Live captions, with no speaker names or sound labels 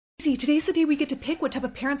See, today's the day we get to pick what type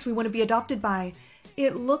of parents we want to be adopted by.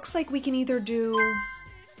 It looks like we can either do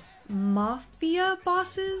mafia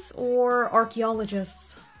bosses or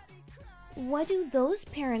archaeologists. What do those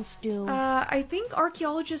parents do? I think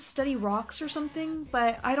archaeologists study rocks or something,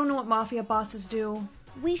 but I don't know what mafia bosses do.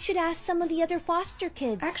 We should ask some of the other foster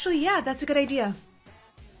kids. Actually, yeah, that's a good idea.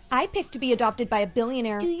 I picked to be adopted by a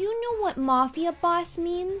billionaire. Do you know what mafia boss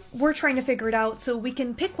means? We're trying to figure it out so we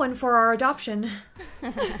can pick one for our adoption.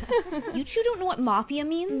 You two don't know what mafia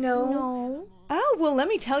means? No. Oh, well, let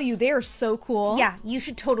me tell you, they are so cool. Yeah, you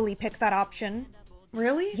should totally pick that option.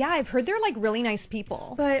 Really? Yeah, I've heard they're like really nice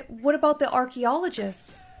people. But what about the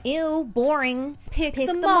archaeologists? Ew, boring. Pick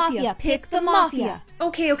the mafia. Pick the mafia.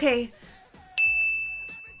 Okay.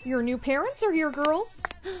 Your new parents are here, girls.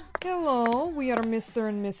 Hello, we are Mr.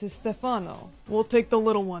 and Mrs. Stefano. We'll take the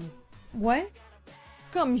little one. What?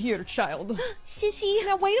 Come here, child. Sissy.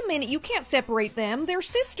 Now wait a minute, you can't separate them. They're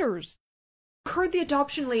sisters. Heard the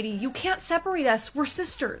adoption lady. You can't separate us. We're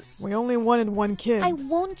sisters. We only wanted one kid. I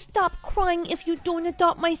won't stop crying if you don't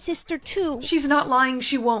adopt my sister too. She's not lying.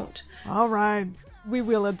 She won't. All right. We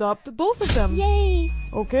will adopt both of them. Yay!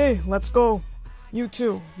 Okay, let's go. You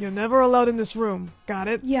two, you're never allowed in this room. Got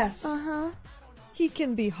it? Yes. Uh-huh. He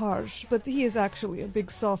can be harsh, but he is actually a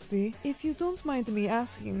big softie. If you don't mind me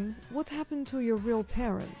asking, what happened to your real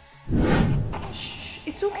parents? Shh.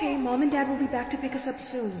 It's okay. Mom and Dad will be back to pick us up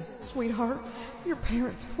soon. Sweetheart, your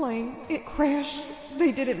parents' plane, it crashed.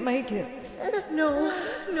 They didn't make it. No.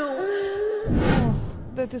 Oh,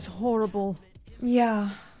 that is horrible. Yeah.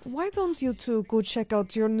 Why don't you two go check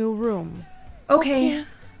out your new room? Okay.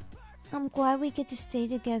 I'm glad we get to stay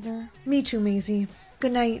together. Me too, Maisie.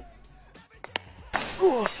 Good night.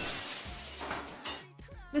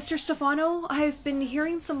 Mr. Stefano, I've been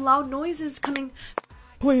hearing some loud noises coming.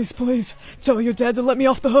 Please, tell your dad to let me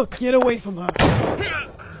off the hook. Get away from her.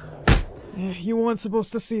 You weren't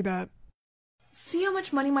supposed to see that. See how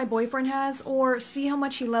much money my boyfriend has, or see how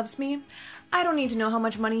much he loves me? I don't need to know how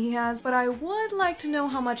much money he has, but I would like to know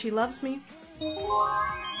how much he loves me.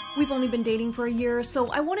 We've only been dating for a year, so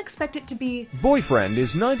I won't expect it to be... Boyfriend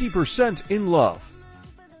is 90% in love.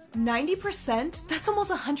 90%? That's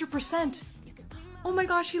almost 100%. Oh my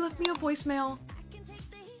gosh, he left me a voicemail.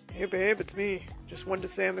 Hey babe, it's me. Just wanted to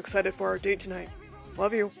say I'm excited for our date tonight.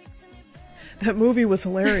 Love you. That movie was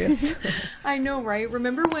hilarious. I know, right?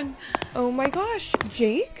 Remember when... Oh my gosh,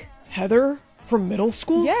 Jake? Heather? From middle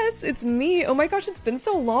school? Yes, it's me. Oh my gosh, it's been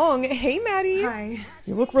so long. Hey, Maddie. Hi.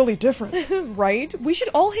 You look really different. Right? We should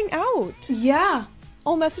all hang out. Yeah.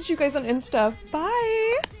 I'll message you guys on Insta.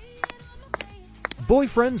 Bye.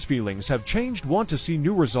 Boyfriend's feelings have changed. Want to see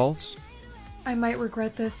new results? I might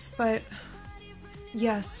regret this, but...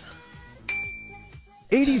 yes.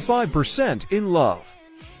 85% in love.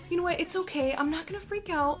 You know what? It's okay. I'm not gonna freak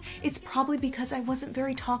out. It's probably because I wasn't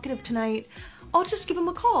very talkative tonight. I'll just give him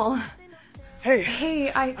a call.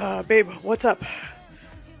 Hey, I... babe, what's up?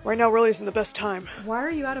 Right now really isn't the best time. Why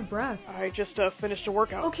are you out of breath? I just, finished a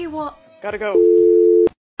workout. Okay, well... Gotta go.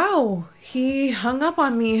 Wow, he hung up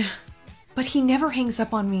on me. But he never hangs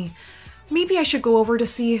up on me. Maybe I should go over to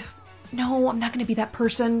see... No, I'm not gonna be that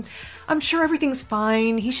person. I'm sure everything's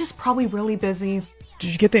fine. He's just probably really busy.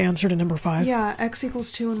 Did you get the answer to number 5? Yeah, x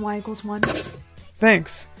equals 2 and y equals 1.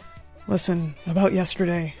 Thanks. Listen, about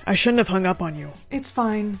yesterday, I shouldn't have hung up on you. It's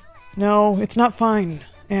fine. No, it's not fine.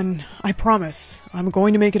 And I promise, I'm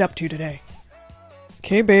going to make it up to you today.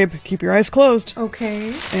 Okay, babe, keep your eyes closed.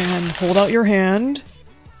 Okay. And hold out your hand.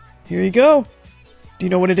 Here you go. Do you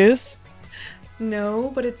know what it is?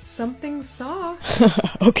 No, but it's something soft.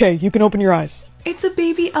 Okay, you can open your eyes. It's a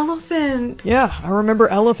baby elephant. Yeah, I remember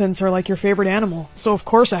elephants are like your favorite animal, so of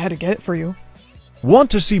course I had to get it for you. Want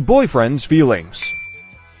to see boyfriend's feelings?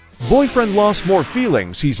 Boyfriend lost more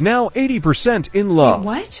feelings. He's now 80% in love. Wait,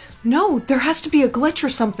 what? No, there has to be a glitch or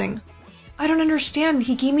something. I don't understand.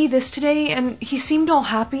 He gave me this today and he seemed all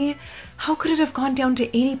happy. How could it have gone down to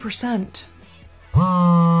 80%?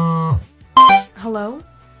 Hello?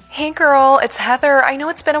 Hey girl, it's Heather. I know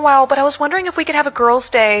it's been a while, but I was wondering if we could have a girls'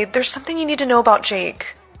 day. There's something you need to know about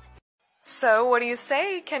Jake. So, what do you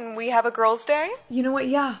say? Can we have a girls' day? You know what?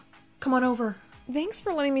 Yeah. Come on over. Thanks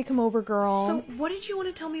for letting me come over, girl. So, what did you want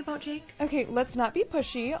to tell me about Jake? Okay, let's not be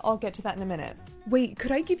pushy. I'll get to that in a minute. Wait,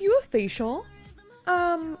 could I give you a facial?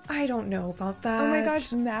 I don't know about that. Oh my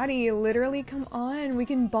gosh, Maddie, literally, come on. We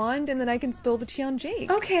can bond and then I can spill the tea on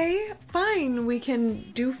Jake. Okay, fine. We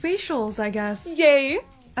can do facials, I guess. Yay!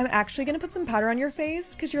 I'm actually gonna put some powder on your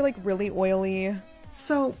face because you're like really oily.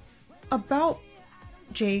 So, about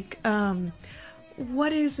Jake,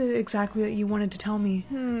 what is it exactly that you wanted to tell me?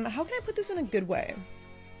 How can I put this in a good way?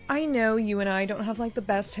 I know you and I don't have like the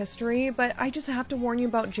best history, but I just have to warn you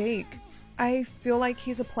about Jake. I feel like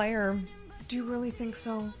he's a player. Do you really think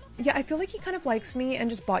so? Yeah, I feel like he kind of likes me and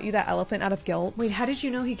just bought you that elephant out of guilt. Wait, how did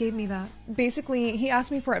you know he gave me that? Basically, he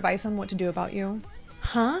asked me for advice on what to do about you.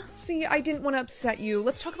 Huh? See, I didn't want to upset you.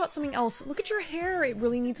 Let's talk about something else. Look at your hair. It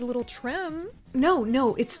really needs a little trim.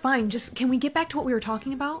 No, it's fine. Just, can we get back to what we were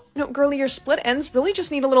talking about? No, girlie, your split ends really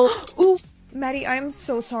just need a little... Ooh, Maddie, I'm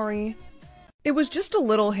so sorry. It was just a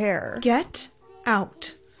little hair. Get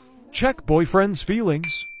out. Check boyfriend's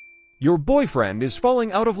feelings. Your boyfriend is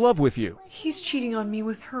falling out of love with you. He's cheating on me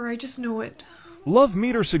with her, I just know it. Love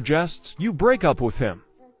meter suggests you break up with him.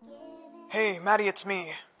 Hey, Maddie, it's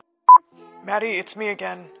me. Maddie, it's me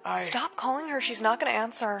again. Stop calling her. She's not gonna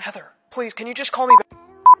answer. Heather, please, can you just call me back?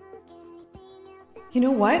 You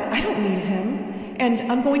know what? I don't need him. And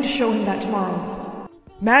I'm going to show him that tomorrow.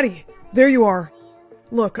 Maddie, there you are.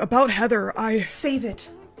 Look, about Heather, Save it.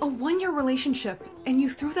 A 1-year relationship, and you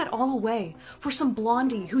threw that all away for some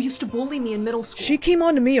blondie who used to bully me in middle school. She came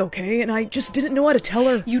on to me, okay? And I just didn't know how to tell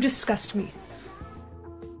her. You disgust me.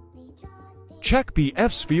 Check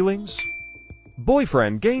BF's feelings.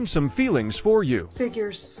 Boyfriend gained some feelings for you.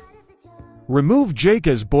 Figures. Remove Jake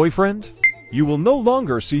as boyfriend. You will no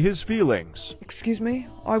longer see his feelings. Excuse me?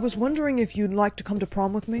 I was wondering if you'd like to come to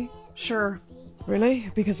prom with me? Sure. Really?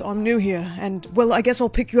 Because I'm new here, and, well, I guess I'll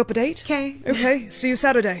pick you up at 8? Okay, see you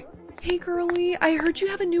Saturday. Hey, girlie, I heard you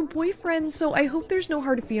have a new boyfriend, so I hope there's no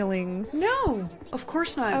hard feelings. No, of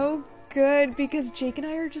course not. Oh, good, because Jake and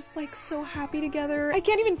I are just, like, so happy together. I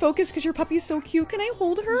can't even focus because your puppy's so cute. Can I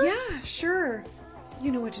hold her? Yeah, sure.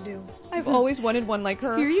 You know what to do. I've always wanted one like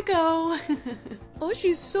her. Here you go. Oh,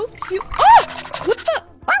 she's so cute. Ah! What the?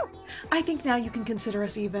 Ow! I think now you can consider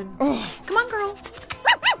us even. Come on, girl.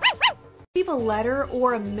 Leave a letter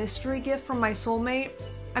or a mystery gift from my soulmate.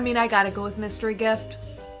 I mean, I gotta go with mystery gift.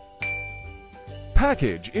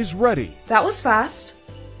 Package is ready. That was fast.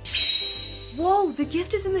 Whoa, the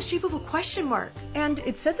gift is in the shape of a question mark. And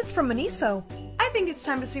it says it's from Miniso. I think it's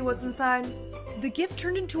time to see what's inside. The gift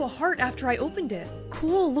turned into a heart after I opened it.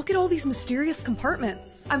 Cool, look at all these mysterious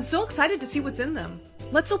compartments. I'm so excited to see what's in them.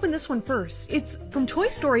 Let's open this one first. It's from Toy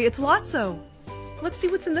Story, it's Lotso. Let's see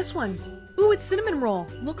what's in this one. Ooh, it's cinnamon roll.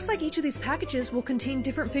 Looks like each of these packages will contain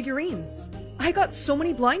different figurines. I got so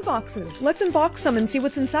many blind boxes. Let's unbox some and see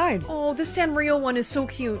what's inside. Oh, this Sanrio one is so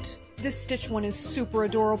cute. This Stitch one is super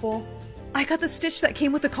adorable. I got the Stitch that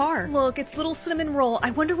came with the car. Look, it's little cinnamon roll. I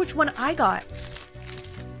wonder which one I got.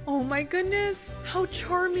 Oh my goodness, how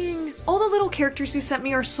charming. All the little characters he sent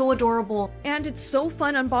me are so adorable. And it's so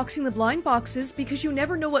fun unboxing the blind boxes because you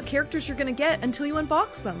never know what characters you're gonna get until you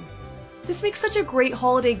unbox them. This makes such a great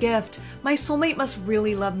holiday gift. My soulmate must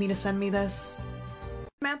really love me to send me this.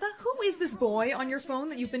 Samantha, who is this boy on your phone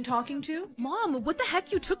that you've been talking to? Mom, what the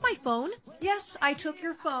heck? You took my phone? Yes, I took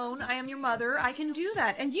your phone. I am your mother. I can do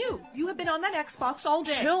that. And you have been on that Xbox all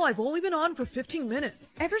day. Chill, I've only been on for 15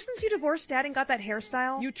 minutes. Ever since you divorced Dad and got that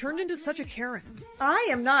hairstyle? You turned into such a Karen. I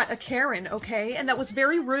am not a Karen, okay? And that was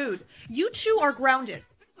very rude. You two are grounded.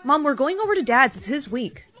 Mom, we're going over to Dad's. It's his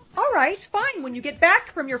week. All right, fine. When you get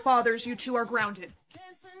back from your father's, you two are grounded.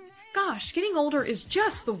 Gosh, getting older is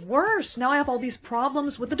just the worst. Now I have all these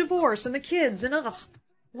problems with the divorce and the kids and ugh.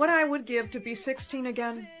 What I would give to be 16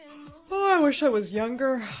 again. Oh, I wish I was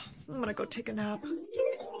younger. I'm gonna go take a nap.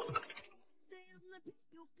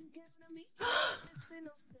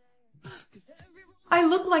 I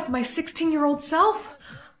look like my 16-year-old self.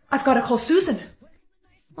 I've got to call Susan.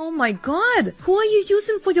 Oh my god, who are you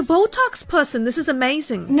using for your Botox person? This is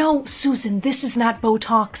amazing. No, Susan, this is not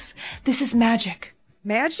Botox. This is magic.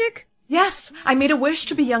 Magic? Yes, I made a wish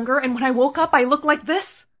to be younger, and when I woke up, I looked like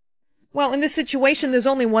this. Well, in this situation, there's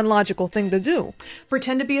only one logical thing to do.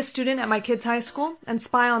 Pretend to be a student at my kids' high school and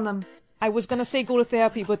spy on them. I was gonna say go to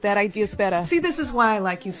therapy, but that idea's better. See, this is why I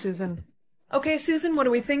like you, Susan. Okay, Susan, what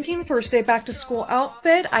are we thinking? First day back to school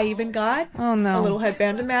outfit. I even got a little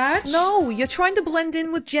headband to match. No, you're trying to blend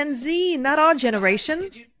in with Gen Z, not our generation.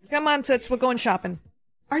 Come on, Toots, we're going shopping.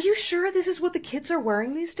 Are you sure this is what the kids are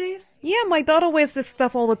wearing these days? Yeah, my daughter wears this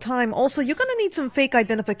stuff all the time. Also, you're gonna need some fake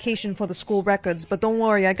identification for the school records, but don't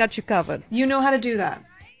worry, I got you covered. You know how to do that.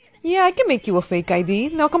 Yeah, I can make you a fake ID.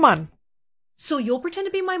 Now come on. So you'll pretend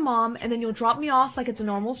to be my mom, and then you'll drop me off like it's a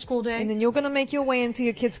normal school day. And then you're gonna make your way into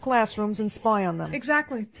your kids' classrooms and spy on them.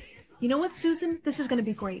 Exactly. You know what, Susan? This is gonna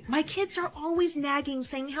be great. My kids are always nagging,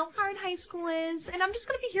 saying how hard high school is, and I'm just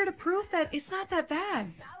gonna be here to prove that it's not that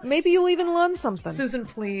bad. Maybe you'll even learn something. Susan,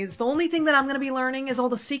 please. The only thing that I'm gonna be learning is all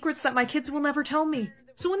the secrets that my kids will never tell me.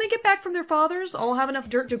 So when they get back from their fathers, I'll have enough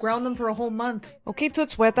dirt to ground them for a whole month. Okay,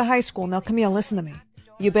 Toots, we're at the high school. Now come here, listen to me.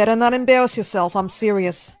 You better not embarrass yourself, I'm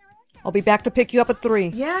serious. I'll be back to pick you up at 3.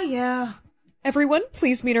 Yeah. Everyone,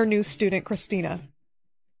 please meet our new student, Christina.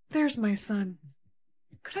 There's my son.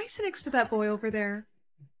 Could I sit next to that boy over there?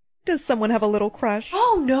 Does someone have a little crush?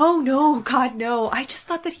 Oh, no, God, no. I just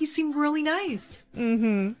thought that he seemed really nice.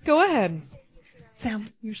 Go ahead.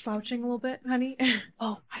 Sam, you're slouching a little bit, honey.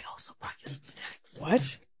 Oh, I also brought you some snacks.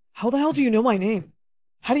 What? How the hell do you know my name?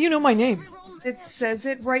 How do you know my name? It says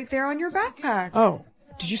it right there on your backpack. Oh,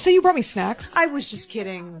 did you say you brought me snacks? I was just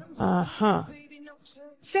kidding. Uh-huh.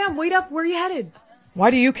 Sam, wait up. Where are you headed?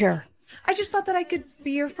 Why do you care? I just thought that I could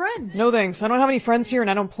be your friend. No thanks. I don't have any friends here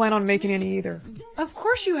and I don't plan on making any either. Of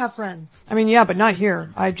course you have friends. I mean, yeah, but not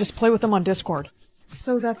here. I just play with them on Discord.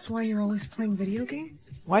 So that's why you're always playing video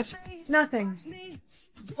games? What? Nothing.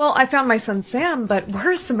 Well, I found my son Sam, but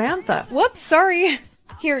where's Samantha? Whoops, sorry.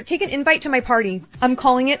 Here, take an invite to my party. I'm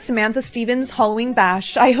calling it Samantha Stevens Halloween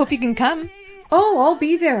Bash. I hope you can come. Oh, I'll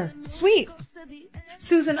be there. Sweet.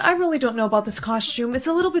 Susan, I really don't know about this costume. It's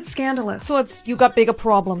a little bit scandalous. So you got bigger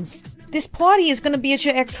problems. This party is gonna be at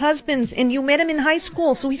your ex-husband's, and you met him in high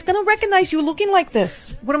school, so he's gonna recognize you looking like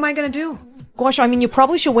this. What am I gonna do? Gosh, I mean, you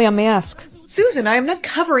probably should wear a mask. Susan, I am not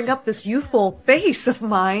covering up this youthful face of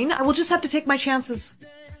mine. I will just have to take my chances.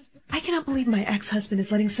 I cannot believe my ex-husband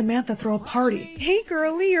is letting Samantha throw a party. Hey,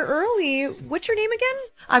 girlie, you're early. What's your name again?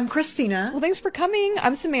 I'm Christina. Well, thanks for coming.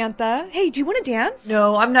 I'm Samantha. Hey, do you want to dance?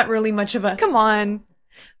 No, I'm not really much of a... Come on.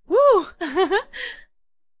 Woo!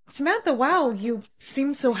 Samantha, wow, you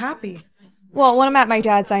seem so happy. Well, when I'm at my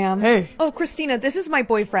dad's, I am. Hey. Oh, Christina, this is my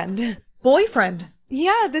boyfriend. Boyfriend?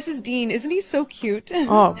 Yeah, this is Dean. Isn't he so cute?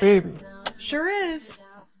 Oh, baby. Sure is.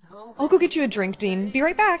 I'll go get you a drink, Dean. Be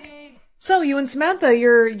right back. So, you and Samantha,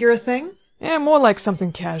 you're a thing? Yeah, more like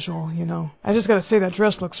something casual, you know. I just gotta say that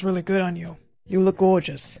dress looks really good on you. You look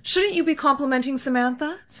gorgeous. Shouldn't you be complimenting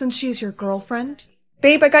Samantha, since she's your girlfriend?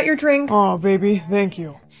 Babe, I got your drink. Oh, baby, thank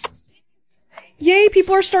you. Yay,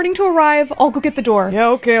 people are starting to arrive. I'll go get the door. Yeah,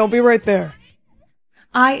 okay, I'll be right there.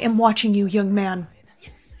 I am watching you, young man.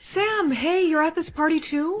 Sam, hey, you're at this party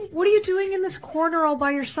too? What are you doing in this corner all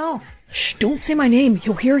by yourself? Shh, don't say my name.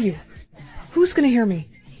 He'll hear you. Who's gonna hear me?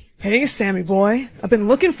 Hey, Sammy boy. I've been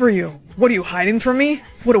looking for you. What are you hiding from me?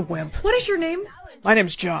 What a wimp. What is your name? My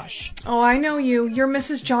name's Josh. Oh, I know you. You're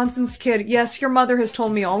Mrs. Johnson's kid. Yes, your mother has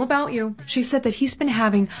told me all about you. She said that he's been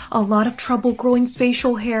having a lot of trouble growing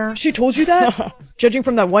facial hair. She told you that? Judging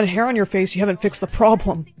from that one hair on your face, you haven't fixed the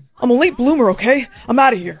problem. I'm a late bloomer, okay? I'm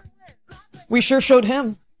out of here. We sure showed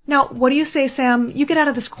him. Now, what do you say, Sam? You get out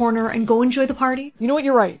of this corner and go enjoy the party? You know what?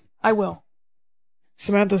 You're right. I will.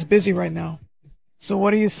 Samantha's busy right now. So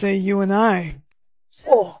what do you say you and I...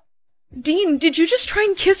 Oh. Dean, did you just try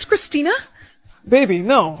and kiss Christina? Baby,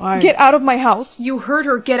 no, Get out of my house. You heard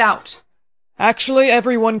her. Get out. Actually,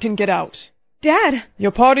 everyone can get out. Dad. Your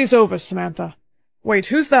party's over, Samantha. Wait,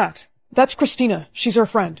 who's that? That's Christina. She's her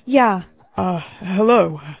friend. Yeah.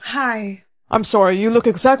 Hello. Hi. I'm sorry, you look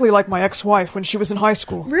exactly like my ex-wife when she was in high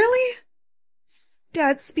school. Really?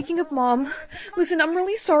 Dad, speaking of Mom, listen, I'm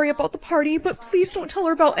really sorry about the party, but please don't tell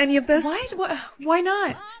her about any of this. What? Why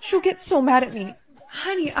not? She'll get so mad at me.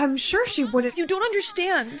 Honey, I'm sure she wouldn't. You don't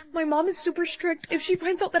understand. My mom is super strict. If she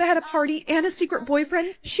finds out that I had a party and a secret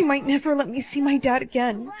boyfriend, she might never let me see my dad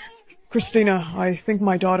again. Christina, I think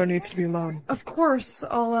my daughter needs to be alone. Of course.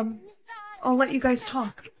 I'll let you guys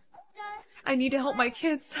talk. I need to help my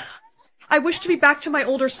kids. I wish to be back to my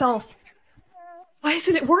older self. Why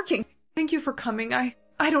isn't it working? Thank you for coming. I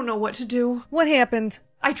don't know what to do. What happened?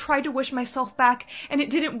 I tried to wish myself back, and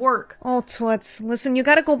it didn't work. Oh, Toots, listen, you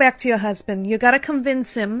gotta go back to your husband. You gotta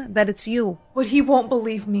convince him that it's you. But he won't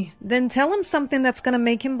believe me. Then tell him something that's gonna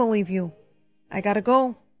make him believe you. I gotta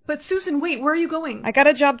go. But Susan, wait, where are you going? I got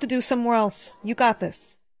a job to do somewhere else. You got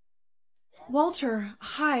this. Walter,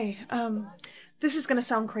 hi. This is gonna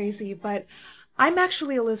sound crazy, but I'm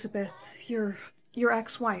actually Elizabeth, your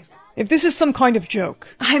ex-wife. If this is some kind of joke...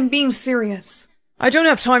 I'm being serious. I don't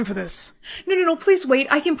have time for this. No, please wait.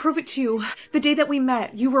 I can prove it to you. The day that we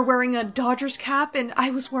met, you were wearing a Dodgers cap, and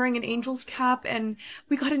I was wearing an Angels cap, and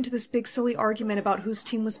we got into this big silly argument about whose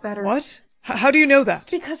team was better. What? How do you know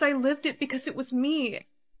that? Because I lived it, because it was me.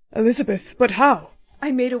 Elizabeth, but how?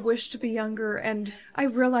 I made a wish to be younger, and I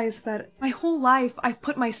realized that my whole life I've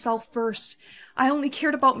put myself first. I only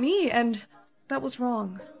cared about me, and that was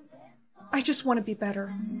wrong. I just want to be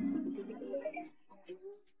better.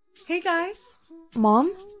 Hey guys.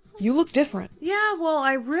 Mom, you look different. Yeah, well,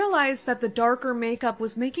 I realized that the darker makeup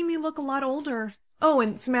was making me look a lot older. Oh,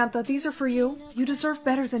 and Samantha, these are for you. You deserve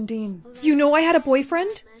better than Dean. You know I had a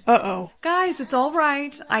boyfriend? Uh-oh. Guys, it's all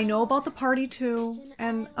right. I know about the party too,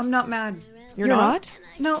 and I'm not mad. You're not?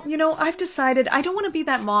 No, I've decided I don't want to be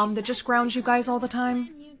that mom that just grounds you guys all the time.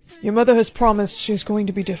 Your mother has promised she's going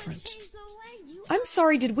to be different. I'm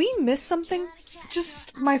sorry, did we miss something?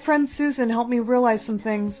 Just my friend Susan helped me realize some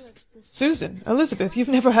things. Susan? Elizabeth, you've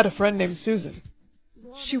never had a friend named Susan.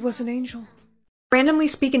 She was an angel. Randomly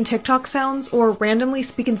speak in TikTok sounds or randomly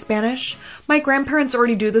speak in Spanish. My grandparents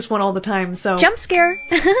already do this one all the time, so... Jump scare!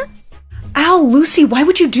 Ow, Lucy, why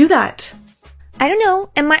would you do that? I don't know,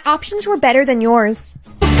 and my options were better than yours.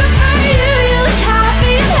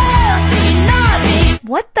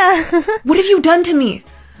 What the? What have you done to me?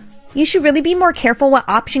 You should really be more careful what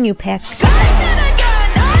option you pick.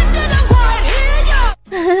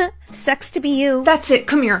 Sucks to be you. That's it,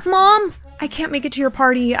 come here. Mom! I can't make it to your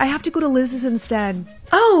party. I have to go to Liz's instead.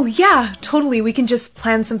 Oh, yeah, totally. We can just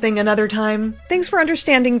plan something another time. Thanks for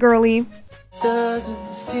understanding, girly.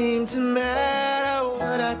 Doesn't seem to matter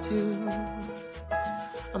what I do.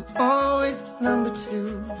 I'm always number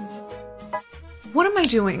 2. What am I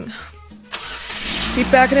doing? Keep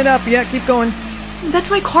backing it up. Yeah, keep going. That's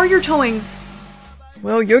my car you're towing.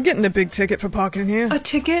 Well, you're getting a big ticket for parking here. A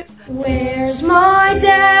ticket? Where's my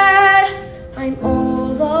dad? I'm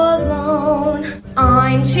all alone.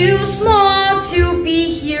 I'm too small to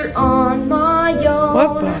be here on my own.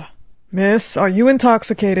 What the? Miss, are you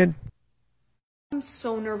intoxicated? I'm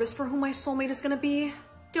so nervous for who my soulmate is gonna be.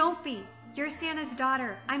 Don't be. You're Santa's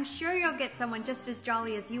daughter. I'm sure you'll get someone just as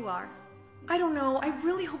jolly as you are. I don't know. I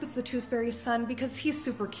really hope it's the Tooth Fairy's son because he's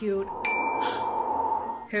super cute.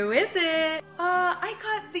 Who is it? I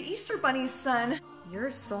got the Easter Bunny's son. Your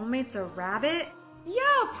soulmate's a rabbit?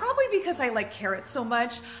 Yeah, probably because I like carrots so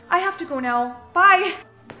much. I have to go now. Bye!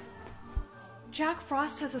 Jack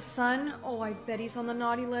Frost has a son? Oh, I bet he's on the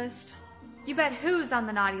naughty list. You bet who's on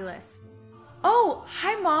the naughty list? Oh,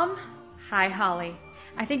 hi, Mom. Hi, Holly.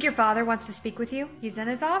 I think your father wants to speak with you. He's in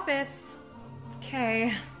his office.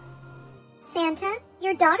 Okay. Santa,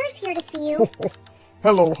 your daughter's here to see you.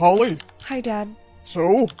 Hello, Holly. Hi, Dad.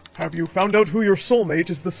 So, have you found out who your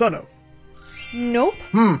soulmate is the son of? Nope.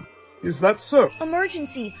 Is that so?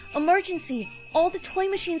 Emergency! Emergency! All the toy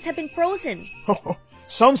machines have been frozen.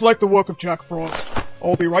 Sounds like the work of Jack Frost.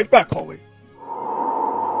 I'll be right back, Holly.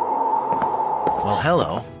 Well,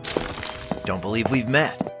 hello. Don't believe we've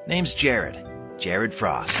met. Name's Jared. Jared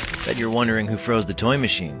Frost. Bet you're wondering who froze the toy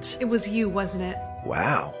machines. It was you, wasn't it?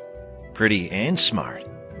 Wow. Pretty and smart.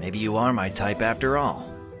 Maybe you are my type after all.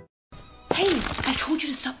 Hey, I told you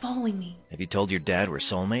to stop following me. Have you told your dad we're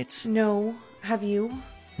soulmates? No. Have you?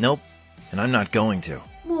 Nope. And I'm not going to.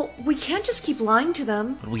 Well, we can't just keep lying to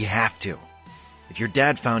them. But we have to. If your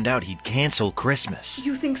dad found out, he'd cancel Christmas.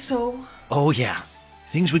 You think so? Oh yeah.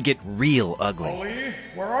 Things would get real ugly. Holly,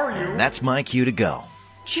 where are you? And that's my cue to go.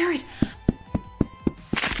 Jared!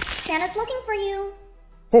 Santa's looking for you.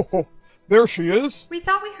 Ho ho, there she is. We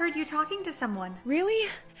thought we heard you talking to someone. Really?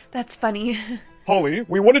 That's funny. Holly,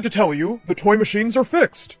 we wanted to tell you, the toy machines are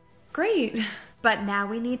fixed. Great. But now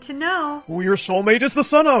we need to know. Who your soulmate is the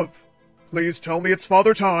son of. Please tell me it's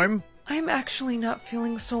father time. I'm actually not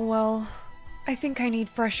feeling so well. I think I need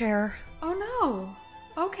fresh air. Oh no.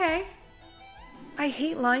 Okay. I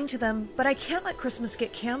hate lying to them, but I can't let Christmas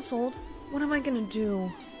get canceled. What am I gonna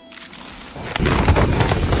do?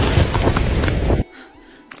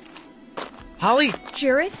 Holly!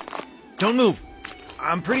 Jared? Don't move.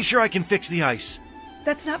 I'm pretty sure I can fix the ice.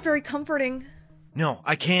 That's not very comforting. No,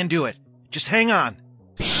 I can do it. Just hang on.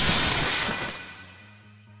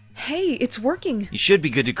 Hey, it's working. You should be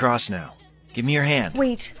good to cross now. Give me your hand.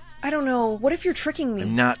 Wait, I don't know. What if you're tricking me?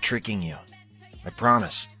 I'm not tricking you. I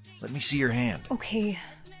promise. Let me see your hand. Okay.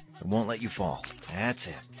 I won't let you fall. That's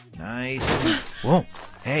it. Nice. Whoa.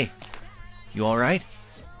 Hey. You alright?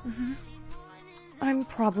 I'm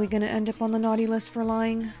probably gonna end up on the naughty list for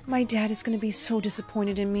lying. My dad is gonna be so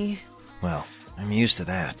disappointed in me. Well, I'm used to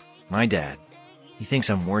that. My dad. He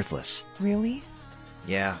thinks I'm worthless. Really?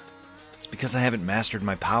 Yeah. It's because I haven't mastered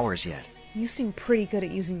my powers yet. You seem pretty good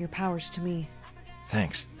at using your powers to me.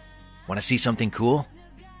 Thanks. Want to see something cool?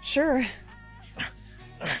 Sure.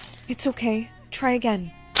 It's okay. Try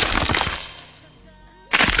again.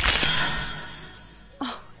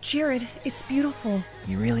 Oh, Jared, it's beautiful.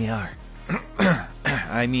 You really are.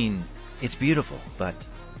 I mean, it's beautiful, but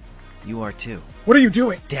you are too. What are you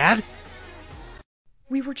doing? Dad?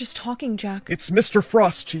 We were just talking, Jack. It's Mr.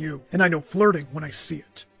 Frost to you, and I know flirting when I see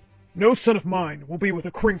it. No son of mine will be with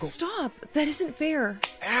a crinkle. Stop! That isn't fair.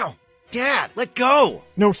 Ow! Dad, let go!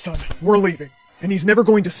 No, son, we're leaving, and he's never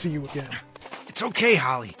going to see you again. It's okay,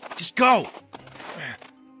 Holly. Just go!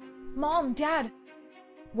 Mom, Dad,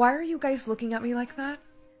 why are you guys looking at me like that?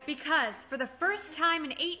 Because for the first time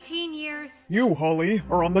in 18 years... You, Holly,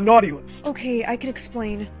 are on the naughty list. Okay, I can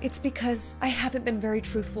explain. It's because I haven't been very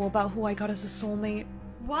truthful about who I got as a soulmate.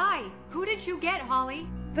 Why? Who did you get, Holly?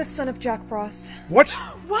 The son of Jack Frost. What?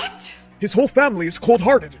 What? His whole family is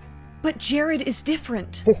cold-hearted. But Jared is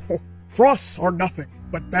different. Ho ho. Frosts are nothing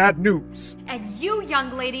but bad news. And you,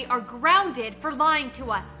 young lady, are grounded for lying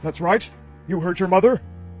to us. That's right. You heard your mother?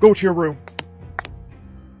 Go to your room.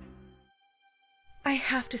 I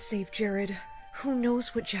have to save Jared. Who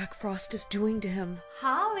knows what Jack Frost is doing to him?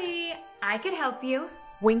 Holly, I could help you.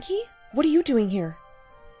 Winky? What are you doing here?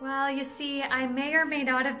 Well, you see, I may or may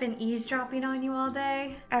not have been eavesdropping on you all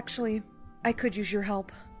day. Actually, I could use your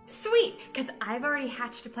help. Sweet, because I've already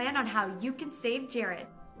hatched a plan on how you can save Jared.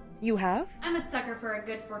 You have? I'm a sucker for a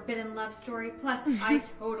good forbidden love story, plus I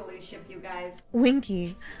totally ship you guys.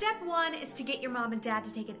 Winky. Step 1 is to get your mom and dad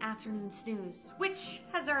to take an afternoon snooze, which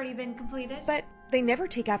has already been completed. But they never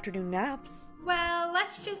take afternoon naps. Well,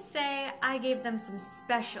 let's just say I gave them some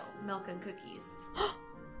special milk and cookies.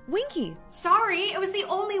 Winky! Sorry, it was the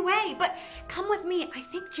only way, but come with me. I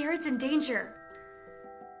think Jared's in danger.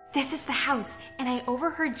 This is the house, and I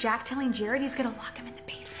overheard Jack telling Jared he's gonna lock him in the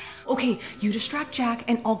basement. Okay, you distract Jack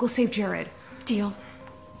and I'll go save Jared. Deal.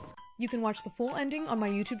 You can watch the full ending on my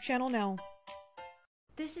YouTube channel now.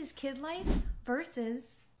 This is kid life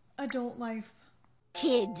versus adult life.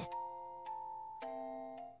 Kid.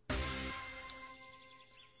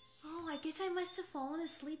 Oh, I guess I must have fallen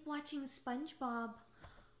asleep watching SpongeBob.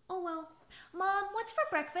 Oh well. Mom, what's for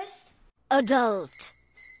breakfast? Adult.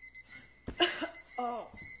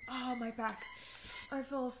 Oh, my back. I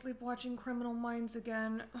fell asleep watching Criminal Minds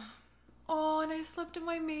again. Oh, and I slept in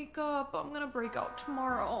my makeup. I'm gonna break out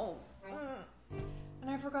tomorrow. And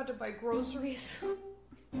I forgot to buy groceries.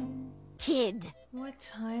 Kid. What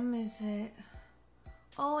time is it?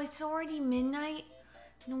 Oh, it's already midnight?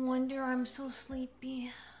 No wonder I'm so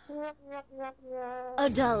sleepy.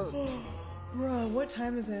 Adult. Bruh, what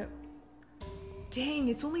time is it? Dang,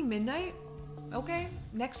 it's only midnight? Okay,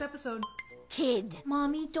 next episode. Kid.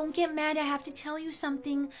 Mommy, don't get mad. I have to tell you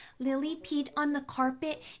something. Lily peed on the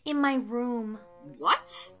carpet in my room.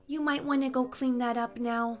 What? You might want to go clean that up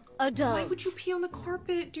now. Adult. Why would you pee on the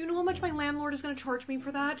carpet? Do you know how much my landlord is going to charge me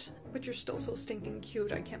for that? But you're still so stinking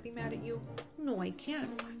cute. I can't be mad at you. No, I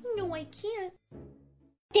can't. No, I can't.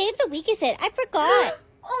 Day of the week is it? I forgot.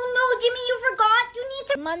 Oh no, Jimmy, you forgot. You need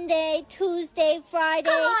to... Monday, Tuesday, Friday.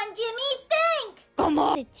 Come on, Jimmy, think. Come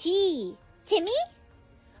on. The T. Timmy?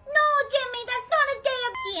 No, Jimmy, that's not a day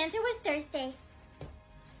of... The answer was Thursday.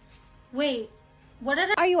 Wait, what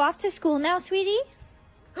did Are you off to school now, sweetie?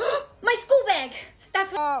 My school bag.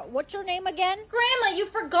 That's What's your name again? Grandma, you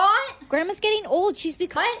forgot? Grandma's getting old. She's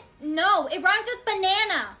become... What? No, it rhymes with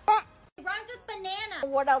banana. It rhymes with banana.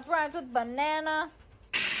 What else rhymes with banana?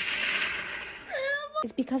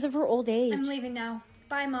 It's because of her old age. I'm leaving now.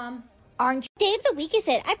 Bye, Mom. Orange. Day of the week is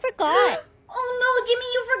it? I forgot. Oh no, Jimmy,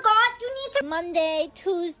 you forgot. You need to... Monday,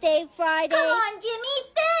 Tuesday, Friday. Come on, Jimmy,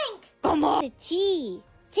 think. Come on. The T.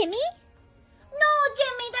 Timmy? No,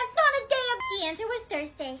 Jimmy, that's not a day of... The answer was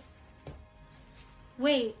Thursday.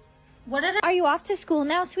 Wait, what did Are you off to school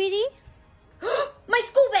now, sweetie? My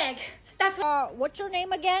school bag. That's What's your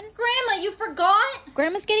name again? Grandma, you forgot?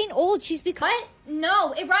 Grandma's getting old. She's become... What?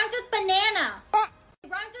 No, it rhymes with banana. It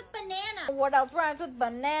rhymes with banana. What else rhymes with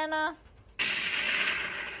banana?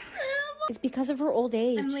 It's because of her old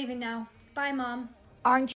age. I'm leaving now. Bye, Mom.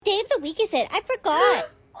 Orange. Day of the week is it? I forgot.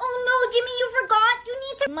 Oh no, Jimmy, you forgot. You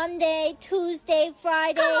need to... Monday, Tuesday,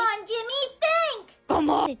 Friday. Come on, Jimmy, think. Come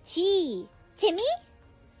on. The T. Timmy?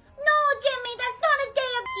 No, Jimmy, that's not a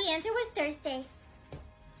day of... The answer was Thursday.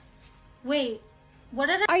 Wait, what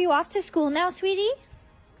did Are you off to school now, sweetie?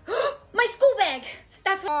 My school bag.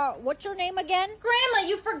 That's What's your name again? Grandma,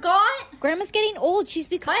 you forgot? Grandma's getting old. She's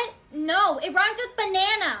become... What? No, it rhymes with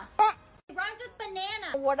banana. It rhymes with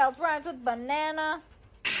banana. What else rhymes with banana?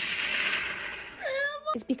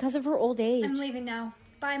 It's because of her old age. I'm leaving now.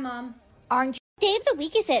 Bye, Mom. Orange. Day of the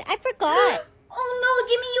week is it? I forgot. Oh no,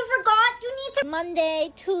 Jimmy, you forgot. You need to...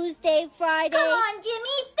 Monday, Tuesday, Friday. Come on,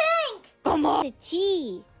 Jimmy, think. Come on. The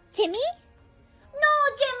T. Timmy? No,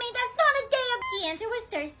 Jimmy, that's not a day of... The answer was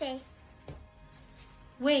Thursday.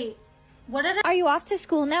 Wait, what did Are you off to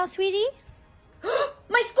school now, sweetie?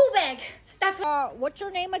 My school bag. That's What's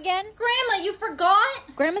your name again? Grandma, you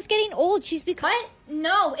forgot? Grandma's getting old. She's become... What?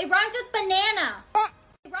 No, it rhymes with banana.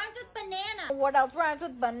 It rhymes with banana. What else rhymes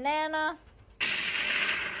with banana?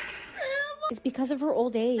 It's because of her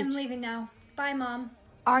old age. I'm leaving now. Bye, Mom.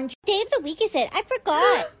 Orange. Day of the week is it? I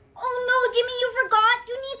forgot. Oh no, Jimmy, you forgot.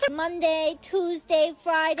 You need to... Monday, Tuesday,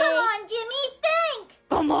 Friday. Come on, Jimmy, think.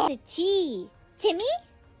 Come on. The T. Timmy?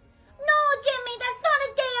 No, Jimmy, that's not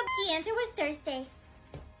a day of... The answer was Thursday.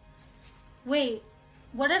 Wait,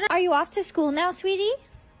 what did Are you off to school now, sweetie?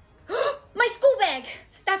 My school bag.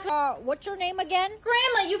 That's What's your name again?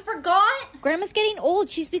 Grandma, you forgot? Grandma's getting old.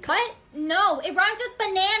 She's become... What? No, it rhymes with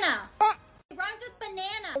banana. It rhymes with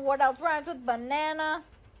banana. What else rhymes with banana?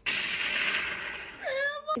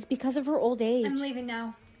 It's because of her old age. I'm leaving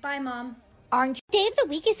now. Bye, Mom. Aren't you? Day of the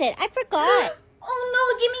week is it? I forgot. Oh no,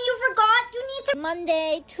 Jimmy, you forgot. You need to...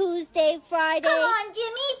 Monday, Tuesday, Friday. Come on,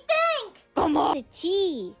 Jimmy, think. Come on. The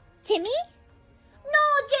T. Timmy? No,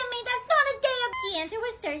 Jimmy, that's not a day of... The answer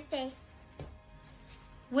was Thursday.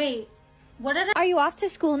 Wait, what did I... Are you off to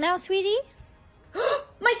school now, sweetie?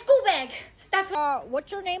 My school bag. That's what's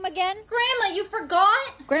your name again? Grandma, you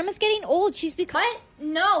forgot? Grandma's getting old. She's become... What?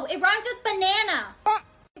 No, it rhymes with banana.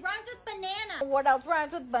 It rhymes with banana. What else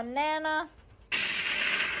rhymes with banana?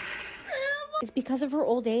 It's because of her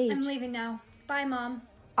old age. I'm leaving now. Bye, Mom.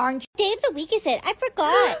 Aren't you? Day of the week is it? I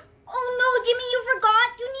forgot. Oh no, Jimmy, you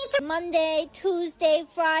forgot. You need to... Monday, Tuesday,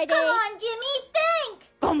 Friday. Come on, Jimmy, think.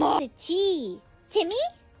 Come on. The T. Timmy?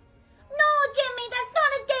 No, Jimmy, that's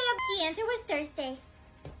not a day of... The answer was Thursday.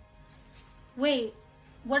 Wait,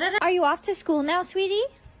 what did I... Are you off to school now, sweetie?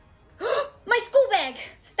 My school bag.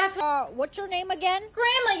 That's what's your name again?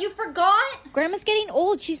 Grandma, you forgot? Grandma's getting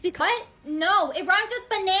old. She's become... What? No, it rhymes with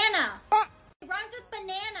banana. It rhymes with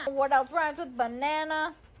banana. What else rhymes with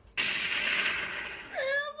banana?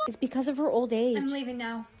 It's because of her old age. I'm leaving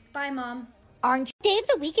now. Bye, Mom. Aren't you? Day of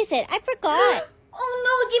the week is it? I forgot. Oh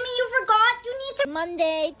no, Jimmy, you forgot. You need to...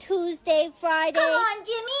 Monday, Tuesday, Friday. Come on,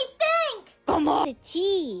 Jimmy, think. Come on. The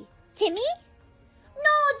T. Timmy?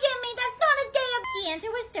 No, Jimmy, that's not a day of... The answer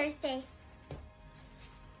was Thursday.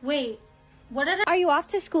 Wait, what did I... Are you off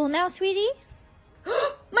to school now, sweetie?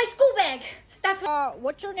 My school bag. That's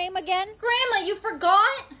what's your name again? Grandma, you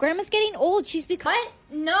forgot? Grandma's getting old. She's become... What?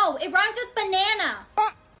 No, it rhymes with banana.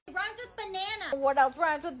 It rhymes with banana. What else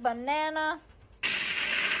rhymes with banana?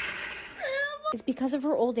 It's because of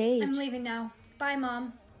her old age. I'm leaving now. Bye,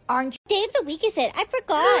 Mom. Aren't you? Day of the week is it? I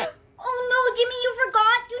forgot. Oh no, Jimmy, you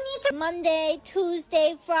forgot. You need to... Monday,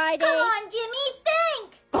 Tuesday, Friday. Come on, Jimmy,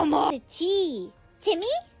 think. Come on. The T.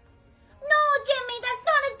 Timmy? No, Jimmy, that's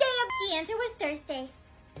not a day of... The answer was Thursday.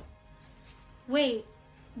 Wait,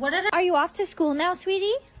 what did I... Are you off to school now,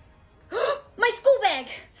 sweetie? My school bag.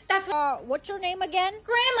 That's what's your name again?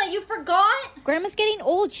 Grandma, you forgot? Grandma's getting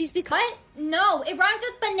old. She's become... What? No, it rhymes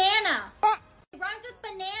with banana. It rhymes with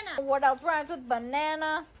banana. What else rhymes with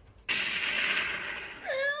banana?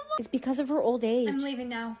 It's because of her old age. I'm leaving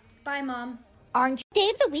now. Bye, Mom. Aren't you? Day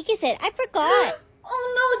of the week is it? I forgot. Oh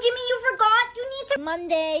no, Jimmy, you forgot. You need to...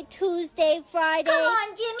 Monday, Tuesday, Friday. Come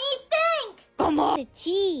on, Jimmy, think. Come on. The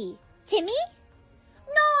T. Timmy?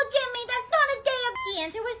 No, Jimmy, that's not a day of... The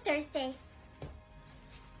answer was Thursday.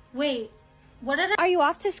 Wait, what did I... Are you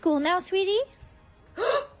off to school now, sweetie?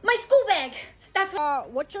 My school bag. That's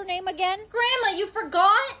what's your name again? Grandma, you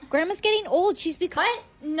forgot? Grandma's getting old. She's become... What?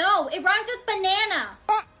 No, it rhymes with banana.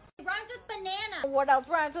 It rhymes with banana. What else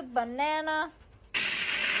rhymes with banana?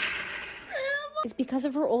 It's because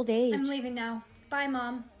of her old age. I'm leaving now. Bye,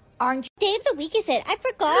 Mom. Aren't you? Day of the week is it? I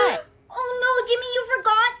forgot. Oh no, Jimmy, you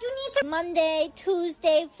forgot. You need to... Monday,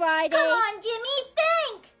 Tuesday, Friday. Come on, Jimmy,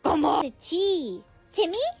 think. Come on. The T.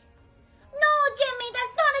 Timmy? No, Jimmy,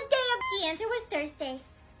 that's not a day of... The answer was Thursday.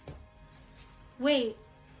 Wait,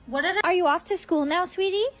 what did I... Are you off to school now,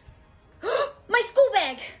 sweetie? My school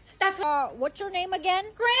bag. That's what's your name again?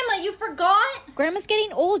 Grandma, you forgot? Grandma's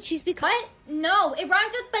getting old. She's become... What? No, it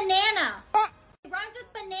rhymes with banana. It rhymes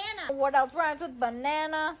with banana. What else rhymes with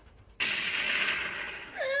banana?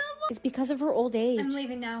 It's because of her old age. I'm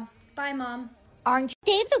leaving now. Bye, Mom. Aren't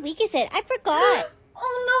you? Day of the week is it? I forgot.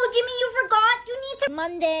 Oh no, Jimmy, you forgot. You need to...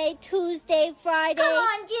 Monday, Tuesday, Friday. Come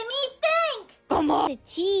on, Jimmy, think. Come on. The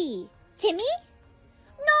T. Timmy?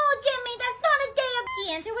 No, Jimmy, that's not a day of...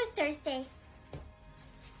 The answer was Thursday.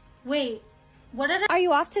 Wait, what did I... Are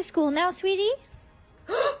you off to school now, sweetie?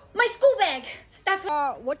 My school bag. That's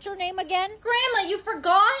what's your name again? Grandma, you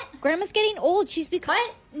forgot? Grandma's getting old. She's become...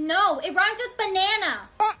 What? No, it rhymes with banana.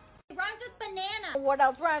 It rhymes with banana. What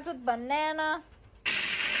else rhymes with banana?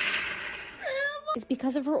 It's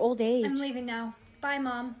because of her old age. I'm leaving now. Bye,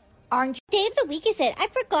 Mom. Aren't you? Day of the week is it? I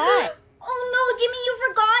forgot. Oh no, Jimmy, you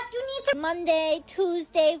forgot. You need to... Monday,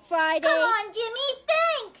 Tuesday, Friday. Come on, Jimmy,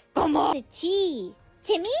 think. Come on. The T.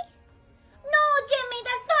 Timmy? No, Jimmy,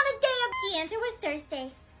 that's not a day of... The answer was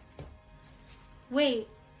Thursday. Wait,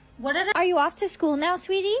 what did I... Are you off to school now,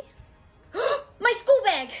 sweetie? My school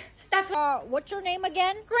bag. That's what's your name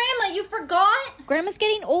again? Grandma, you forgot? Grandma's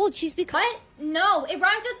getting old. She's become... What? No, it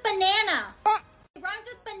rhymes with banana. It rhymes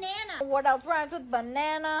with banana. What else rhymes with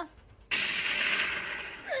banana?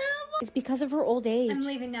 It's because of her old age. I'm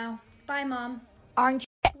leaving now. Bye, Mom. Aren't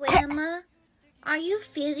you? Grandma, are you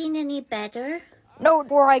feeling any better? No,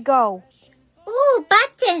 before I go. Ooh,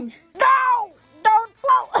 button. No! Don't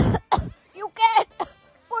blow! You can't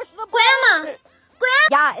push the Grandma! Grandma!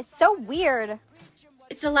 Yeah, it's so weird.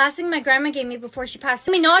 It's the last thing my grandma gave me before she passed.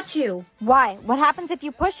 Told me not to. Why? What happens if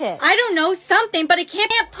you push it? I don't know, something, but I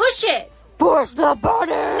can't push it. Push the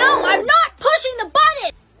button! No, I'm not pushing the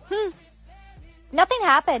button! Nothing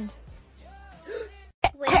happened.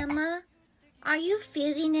 Grandma, are you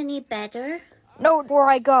feeling any better? No, before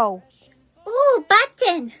I go. Ooh,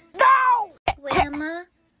 button. No! Grandma,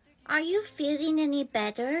 are you feeling any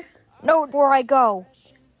better? No, before I go.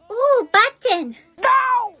 Ooh, button.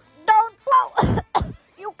 No! Don't blow!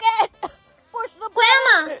 You can't push the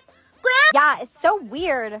Grandma! Grandma! Yeah, it's so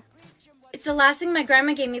weird. It's the last thing my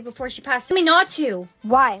grandma gave me before she passed. Told me not to.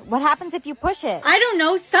 Why? What happens if you push it? I don't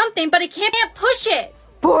know, something, but I can't push it.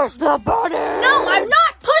 Push the button! No, I'm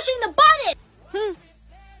not pushing the button!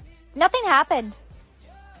 Nothing happened.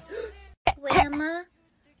 Grandma,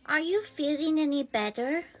 are you feeling any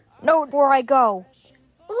better? No, before I go.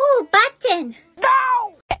 Ooh, button.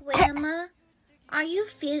 No! Grandma, are you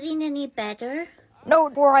feeling any better? No,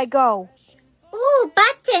 before I go. Ooh,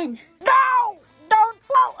 button. No! Don't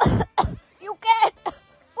blow! You can't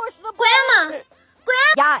push the Grandma!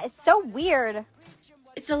 Grandma! Yeah, it's so weird.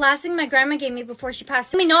 It's the last thing my grandma gave me before she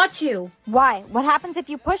passed. Told me not to. Why? What happens if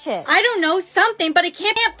you push it? I don't know, something, but I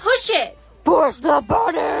can't push it. Push the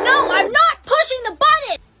button! No, I'm not pushing the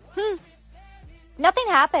button! Nothing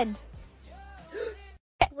happened.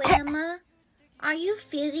 Grandma, are you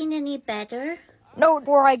feeling any better? No,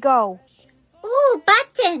 before I go. Ooh,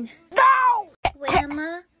 button. No!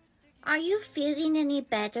 Grandma, are you feeling any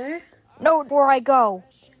better? No, before I go.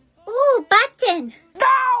 Ooh, button.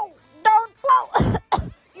 No! Don't blow!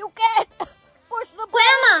 You can't push the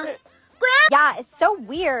Grandma! Grandma! Yeah, it's so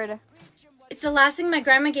weird. It's the last thing my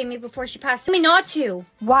grandma gave me before she passed. Told me not to.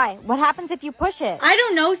 Why? What happens if you push it? I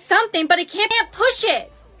don't know, something, but I can't push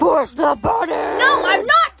it. Push the button! No, I'm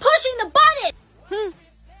not pushing the button!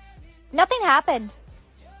 Nothing happened.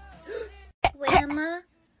 Grandma,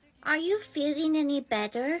 are you feeling any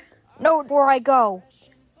better? No, before I go.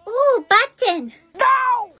 Ooh, button.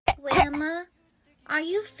 No! Grandma, are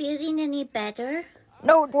you feeling any better?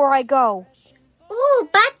 No, before I go. Ooh,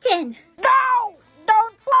 button. No!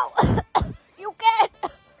 Don't blow! You can't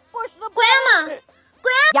push the Grandma!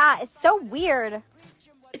 Grandma! Yeah, it's so weird.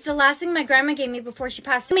 It's the last thing my grandma gave me before she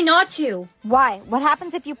passed. Told me not to. Why? What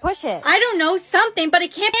happens if you push it? I don't know, something, but I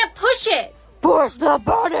can't push it. Push the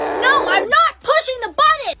button! No, I'm not pushing the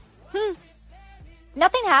button!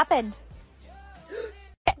 Nothing happened.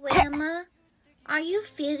 Grandma, are you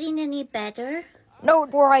feeling any better? No,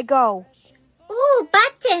 before I go. Ooh,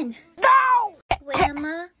 button. No!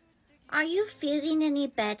 Grandma, are you feeling any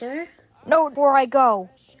better? No, before I go.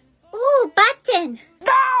 Ooh, button.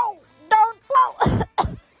 No! Don't blow!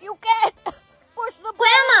 You can't push the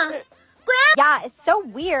Grandma! Grandma! Yeah, it's so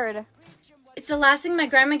weird. It's the last thing my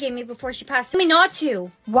grandma gave me before she passed. Told me not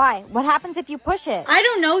to. Why? What happens if you push it? I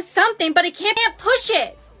don't know, something, but I can't push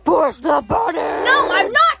it. Push the button! No,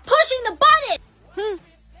 I'm not pushing the button!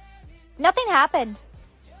 Nothing happened.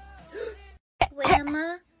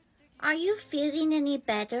 Grandma, are you feeling any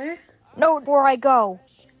better? No, before I go.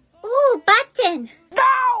 Ooh, button.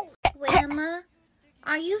 No! Grandma,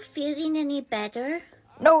 are you feeling any better?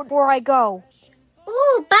 No, before I go.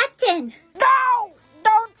 Ooh, button. No!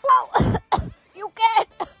 Don't blow! You can't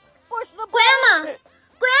push the Grandma!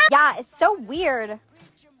 Grandma! Yeah, it's so weird.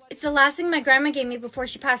 It's the last thing my grandma gave me before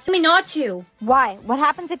she passed. Told me not to. Why? What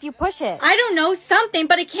happens if you push it? I don't know, something,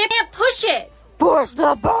 but I can't push it. Push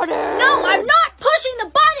the button! No, I'm not pushing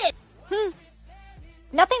the button!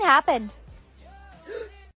 Nothing happened.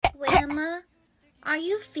 Grandma, are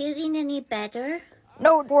you feeling any better?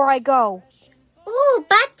 No, before I go. Ooh,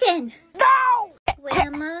 button. No!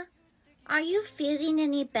 Grandma, are you feeling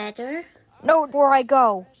any better? No, before I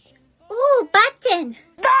go. Ooh, button.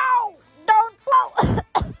 No! Don't blow!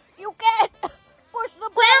 You can't push the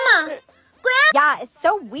Grandma! Grandma! Yeah, it's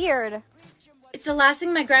so weird. It's the last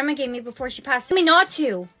thing my grandma gave me before she passed. Told me not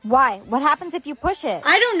to. Why? What happens if you push it?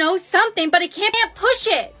 I don't know, something, but I can't push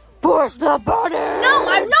it. Push the button! No,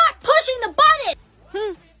 I'm not pushing the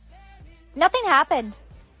button! Nothing happened.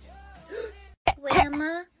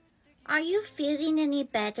 Grandma, are you feeling any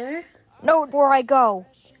better? No, before I go.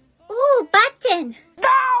 Ooh, button.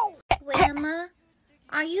 No! Grandma,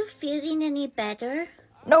 are you feeling any better?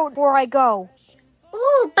 No, before I go.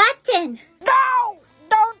 Ooh, button. No!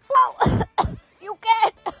 Don't blow! You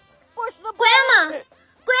can't push the Grandma!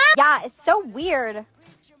 Grandma! Yeah, it's so weird.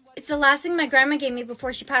 It's the last thing my grandma gave me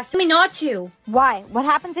before she passed. Told me not to. Why? What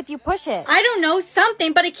happens if you push it? I don't know,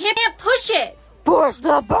 something, but I can't push it. Push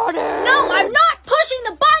the button! No, I'm not pushing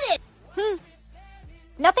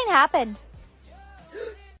Nothing happened.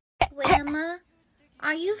 Grandma,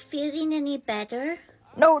 are you feeling any better?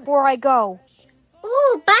 No, where I go.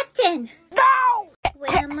 Ooh, button! No!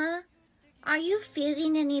 Grandma, are you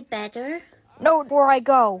feeling any better? No, where I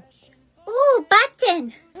go. Ooh,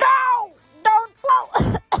 button! No! Don't go!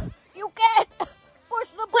 You can't push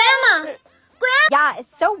the Grandma! button. Yeah,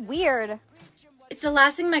 it's so weird. It's the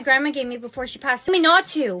last thing my grandma gave me before she passed. Told me not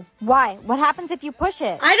to. Why? What happens if you push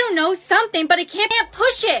it? I don't know, something, but I can't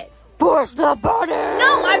push it. Push the button!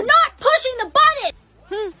 No, I'm not pushing the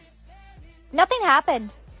button! Nothing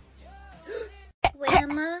happened.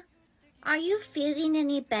 Grandma, are you feeling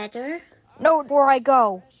any better? No, where I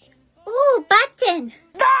go. Ooh, button!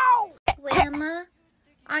 No! Grandma,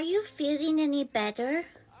 are you feeling any better?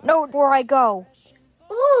 No, where I go.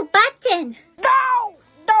 Ooh, button! No!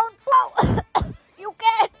 Don't go! You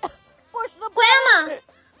can't push the Grandma!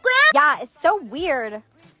 button. Yeah, it's so weird.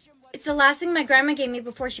 It's the last thing my grandma gave me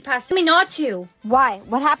before she passed. Told me not to. Why?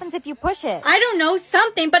 What happens if you push it? I don't know,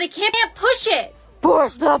 something, but I can't push it.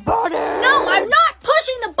 Push the button! No, I'm not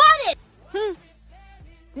pushing the button!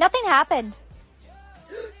 Nothing happened.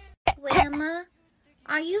 Grandma,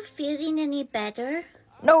 are you feeling any better?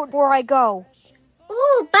 No, where I go.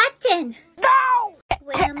 Ooh, button! No!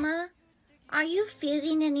 Grandma, are you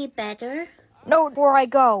feeling any better? No, where I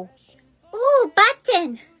go. Ooh,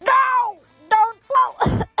 button! No! Don't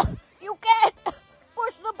go! You can't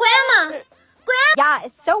push the Grandma! button. Yeah,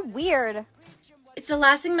 it's so weird. It's the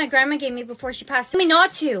last thing my grandma gave me before she passed. Told me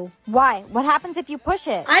not to. Why? What happens if you push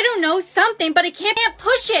it? I don't know, something, but I can't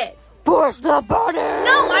push it. Push the button!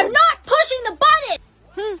 No, I'm not pushing the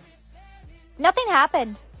button! Nothing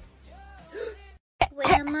happened.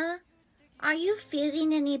 Grandma, are you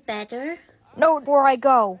feeling any better? No, where I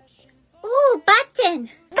go. Ooh, button!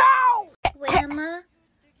 No! Grandma,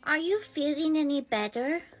 are you feeling any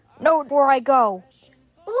better? No, where I go.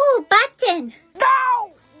 Ooh, button!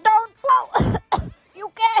 No! Don't go!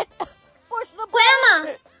 You can't push the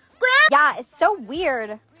Grandma! button. Yeah, it's so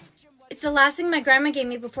weird. It's the last thing my grandma gave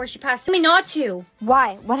me before she passed. Told me not to.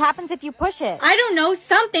 Why? What happens if you push it? I don't know,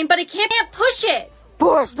 something, but I can't push it.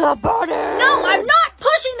 Push the button! No, I'm not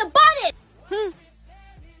pushing the button!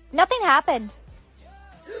 Nothing happened.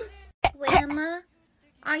 Grandma,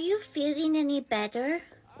 are you feeling any better?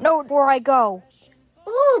 No, where I go.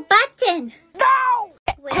 Ooh, button! No!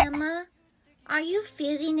 Grandma, are you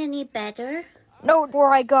feeling any better? No, where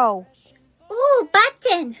I go. Ooh,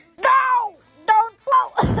 button! No! Don't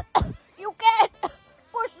go! You can't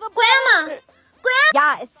push the Grandma! button.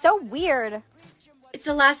 Yeah, it's so weird. It's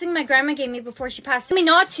the last thing my grandma gave me before she passed. Told me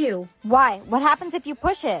not to. Why? What happens if you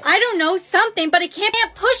push it? I don't know, something, but I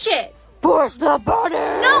can't push it. Push the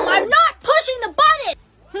button! No, I'm not pushing the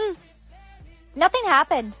button! Nothing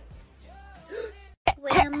happened.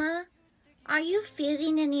 Grandma, are you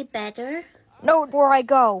feeling any better? No, where I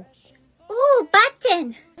go. Ooh,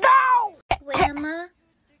 button! No! Grandma,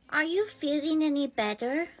 are you feeling any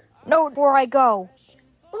better? No, where I go.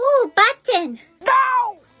 Ooh, button!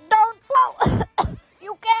 No! Don't go!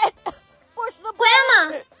 You can't push the Grandma!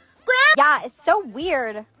 button. Yeah, it's so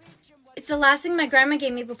weird. It's the last thing my grandma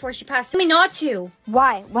gave me before she passed. Told me not to.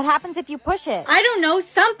 Why? What happens if you push it? I don't know,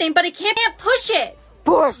 something, but I can't push it.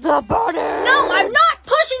 Push the button! No, I'm not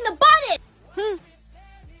pushing the button!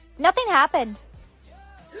 Nothing happened.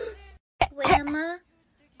 Grandma,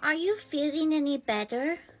 are you feeling any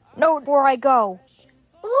better? No, where I go.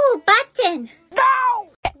 Ooh, button!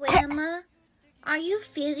 No! Grandma, are you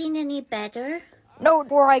feeling any better? No,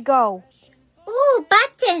 where I go. Ooh,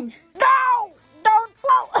 button! No! Don't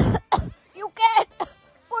go! You can't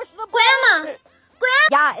push the Grandma! button.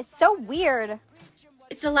 Yeah, it's so weird.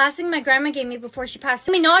 It's the last thing my grandma gave me before she passed.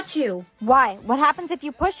 Told me not to. Why? What happens if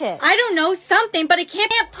you push it? I don't know, something, but I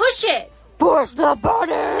can't push it. Push the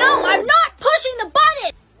button! No, I'm not pushing the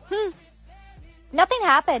button! Nothing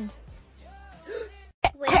happened.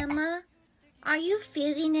 Grandma, are you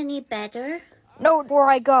feeling any better? No, where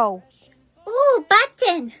I go. Ooh,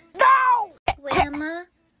 button! No! Grandma,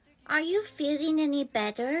 are you feeling any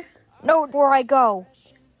better? No, where I go.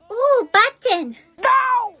 Ooh, button!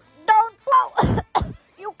 No! Don't go!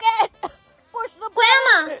 You can't push the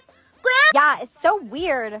Grandma! button. Yeah, it's so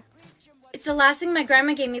weird. It's the last thing my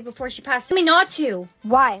grandma gave me before she passed. Told me not to.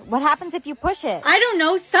 Why? What happens if you push it? I don't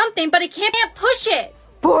know, something, but I can't push it.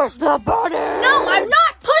 Push the button! No, I'm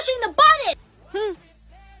not pushing the button!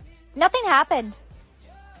 Nothing happened.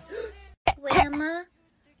 Grandma,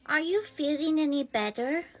 are you feeling any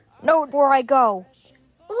better? No, where I go.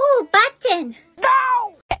 Ooh, button!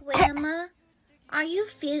 No! Grandma, are you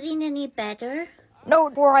feeling any better? No,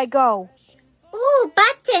 where I go. Ooh,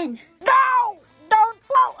 button! No! Don't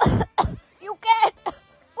go! You can't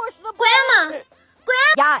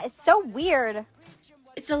Yeah, it's so weird.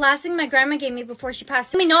 It's the last thing my grandma gave me before she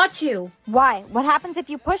passed. Me not to. Why? What happens if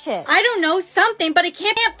you push it? I don't know, something, but I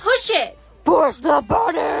can't push it. Push the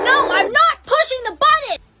button! No, I'm not pushing the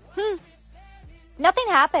button! Nothing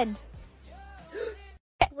happened.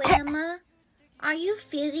 Grandma, are you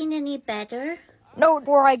feeling any better? No,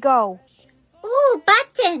 where I go. Ooh,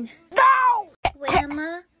 button! No!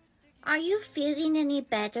 Grandma, are you feeling any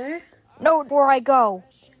better? No, where I go.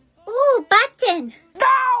 Ooh, button!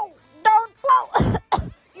 No! Don't blow!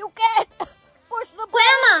 You can't push the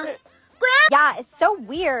Grandma! button! Yeah, it's so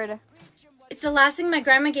weird. It's the last thing my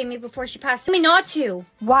grandma gave me before she passed. Me not to.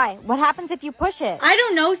 Why? What happens if you push it? I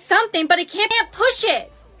don't know, something, but I can't push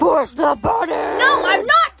it. Push the button! No, I'm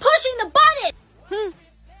not pushing the button!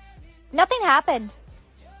 Nothing happened.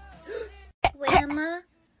 Grandma,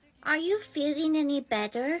 are you feeling any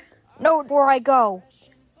better? No, where I go.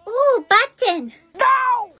 Ooh, button!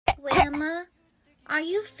 No! Grandma, are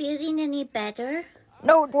you feeling any better?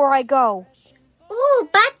 No, where I go. Ooh,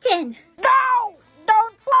 button! No!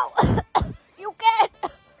 Don't blow! You can't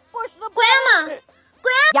push the Grandma!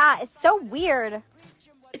 button! Yeah, it's so weird.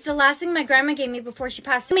 It's the last thing my grandma gave me before she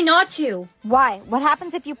passed. Me not to. Why? What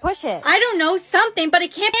happens if you push it? I don't know, something, but I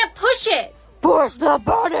can't push it. Push the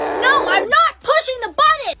button! No, I'm not pushing the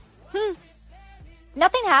button!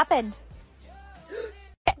 Nothing happened.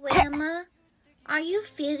 Grandma, are you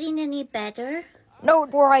feeling any better? No,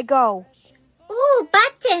 where I go. Ooh,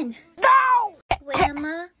 button! No!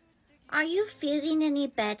 Grandma, are you feeling any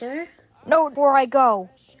better? No, where I go.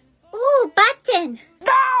 Ooh, button!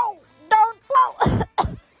 No! Don't blow!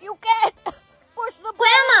 You can't push the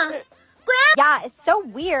Grandma! button! Yeah, it's so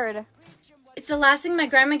weird. It's the last thing my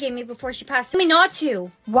grandma gave me before she passed. Me not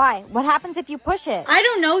to. Why? What happens if you push it? I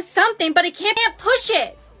don't know, something, but I can't push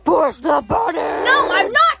it. Push the button! No,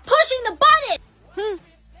 I'm not pushing the button!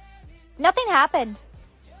 Nothing happened.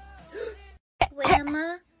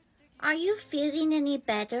 Grandma, are you feeling any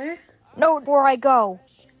better? No, where I go.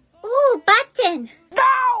 Ooh, button!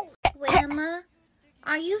 No! Grandma,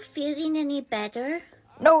 are you feeling any better?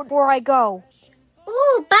 No, where I go.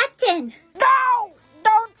 Ooh, button! No!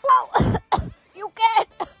 Don't blow! You can't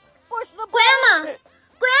push the Grandma!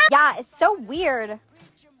 button! Yeah, it's so weird.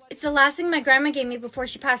 It's the last thing my grandma gave me before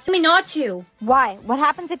she passed. Me not to. Why? What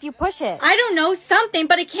happens if you push it? I don't know, something,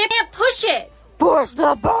 but I can't push it. Push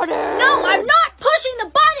the button! No, I'm not pushing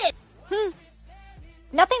the button!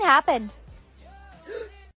 Nothing happened.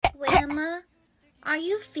 Grandma, are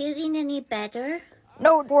you feeling any better?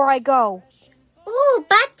 No, where I go. Ooh,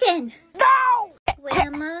 button! No!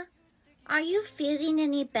 Grandma, are you feeling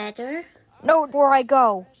any better? No, where I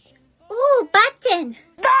go. Ooh, button!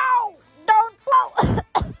 No! Don't blow!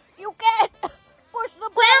 You can't push the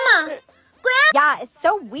Grandma! button! Yeah, it's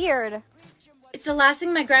so weird. It's the last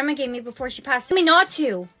thing my grandma gave me before she passed. Me not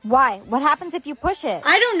to. Why? What happens if you push it?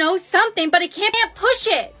 I don't know, something, but I can't push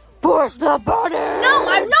it. Push the button! No,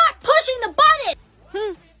 I'm not pushing the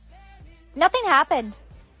button! Nothing happened.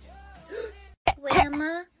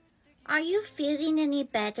 Grandma, are you feeling any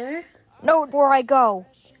better? No, where I go.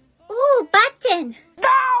 Ooh, button!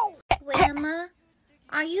 No! Grandma,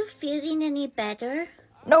 are you feeling any better?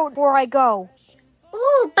 No, where I go.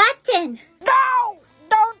 Ooh, button! No!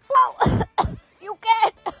 Don't blow! You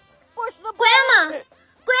can't push the Grandma!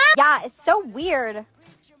 button! Yeah, it's so weird.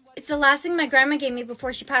 It's the last thing my grandma gave me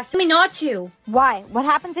before she passed. Me not to. Why? What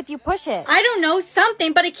happens if you push it? I don't know,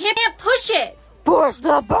 something, but I can't push it. Push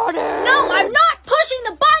the button! No, I'm not pushing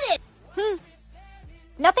the button!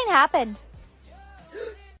 Nothing happened.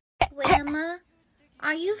 Grandma,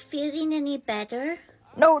 are you feeling any better?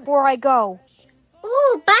 No, where I go.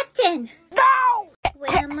 Ooh, button! No!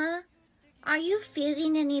 Grandma, are you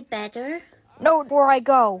feeling any better? No, where I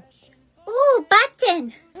go. Ooh,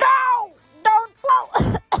 button! No! Don't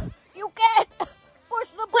blow! You can't push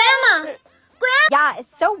the Grandma! button! Yeah,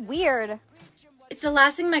 it's so weird. It's the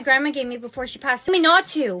last thing my grandma gave me before she passed. Me not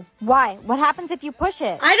to. Why? What happens if you push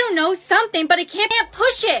it? I don't know, something, but I can't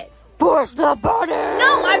push it. Push the button!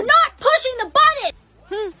 No, I'm not pushing the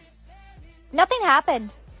button! Nothing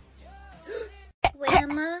happened.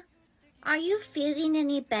 Grandma, are you feeling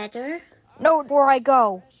any better? No, where I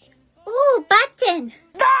go. Ooh, button!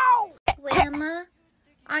 No! Grandma,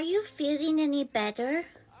 are you feeling any better?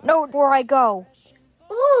 No, where I go.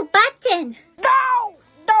 Ooh, button! No!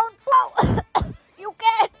 Don't blow! You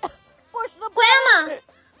can't push the Grandma!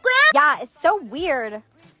 button! Yeah, it's so weird.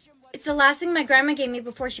 It's the last thing my grandma gave me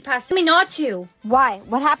before she passed. Me not to. Why?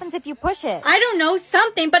 What happens if you push it? I don't know,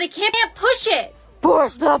 something, but I can't push it.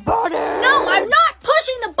 Push the button! No, I'm not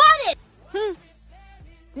pushing the button!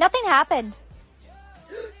 Nothing happened.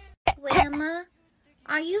 Grandma,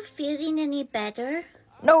 are you feeling any better?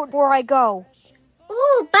 No, where I go.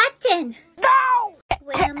 Ooh, button! No!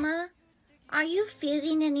 Grandma, are you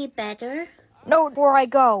feeling any better? No, where I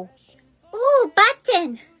go. Ooh,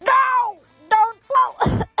 button! No! Don't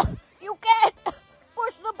blow! You can't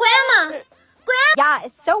push the Grandma! Grandma! Yeah,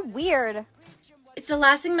 it's so weird. It's the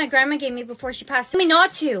last thing my grandma gave me before she passed. Me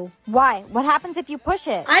not to. Why? What happens if you push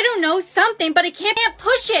it? I don't know, something, but I can't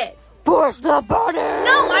push it. Push the button!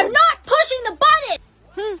 No, I'm not pushing the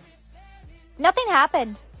button! Nothing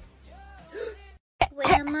happened.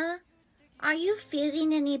 Grandma, are you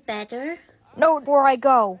feeling any better? No, where I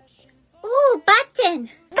go. Ooh, button!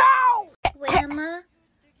 No! Grandma,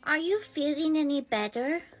 are you feeling any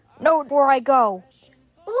better? No, where I go.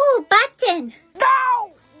 Ooh, button!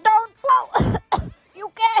 No! Don't blow!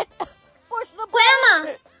 You can't push the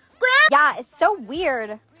Grandma! Grandma! Yeah, it's so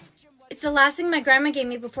weird. It's the last thing my grandma gave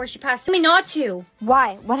me before she passed. Me not to.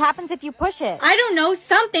 Why? What happens if you push it? I don't know,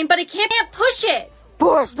 something, but I can't push it.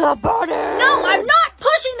 Push the button! No, I'm not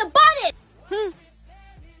pushing the button!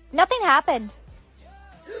 Nothing happened.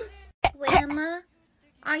 Grandma,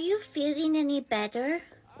 are you feeling any better?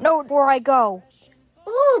 No, where I go.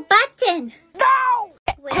 Ooh, button! No!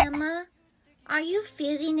 Grandma, are you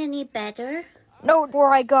feeling any better? No, where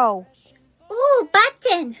I go. Ooh,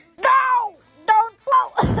 button! No! Don't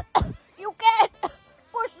blow! You can't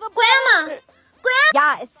push the Grandma! Grandma!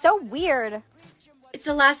 Yeah, it's so weird. It's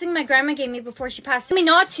the last thing my grandma gave me before she passed. Me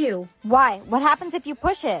not to. Why? What happens if you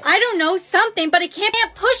push it? I don't know, something, but I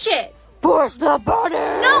can't push it. Push the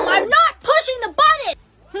button! No, I'm not pushing the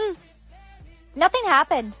button! Nothing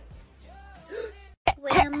happened.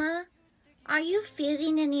 Grandma, are you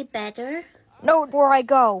feeling any better? No, where I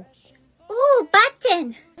go. Ooh,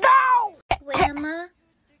 button! No! Grandma,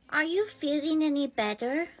 are you feeling any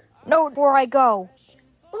better? No, where I go.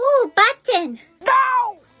 Ooh, button!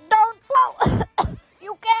 No! Don't blow!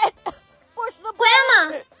 You can't push the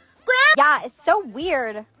Grandma! Grandma! Yeah, it's so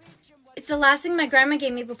weird. It's the last thing my grandma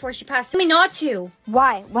gave me before she passed. Me not to.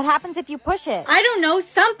 Why? What happens if you push it? I don't know,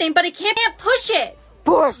 something, but I can't push it.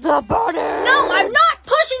 Push the button! No, I'm not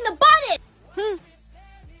pushing the button!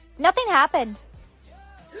 Nothing happened.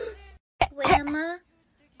 Grandma,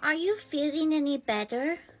 are you feeling any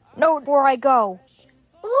better? No, where I go.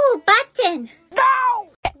 Ooh, button!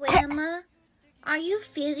 No! Grandma, are you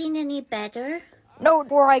feeling any better? No,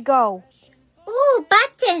 where I go. Ooh,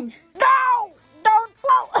 button! No! Don't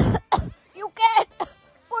blow! You can't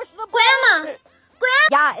push the Grandma! Grandma!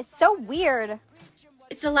 Yeah, it's so weird.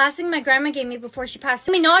 It's the last thing my grandma gave me before she passed.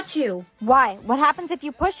 Me not to. Why? What happens if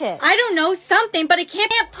you push it? I don't know, something, but I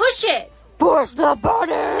can't push it. Push the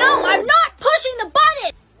button! No, I'm not pushing the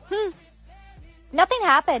button! Nothing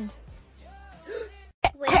happened.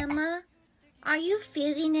 Grandma, are you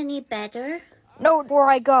feeling any better? No, where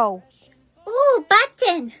I go. Ooh,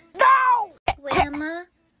 button! No! Grandma,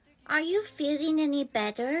 are you feeling any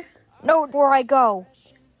better? No, where I go.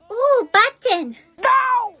 Ooh, button!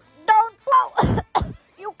 No! Don't blow!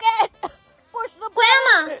 You can't push the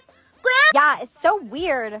Grandma! Grandma! Yeah, it's so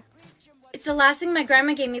weird. It's the last thing my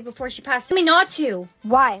grandma gave me before she passed. Me not to.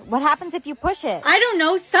 Why? What happens if you push it? I don't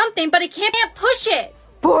know, something, but I can't push it.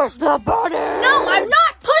 Push the button! No, I'm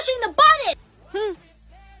not pushing the button!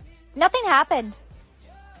 Nothing happened.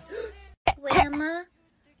 Grandma,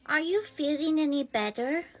 are you feeling any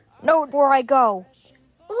better? No, where I go.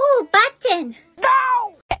 Ooh, button!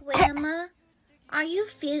 No! Grandma, are you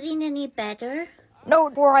feeling any better? No,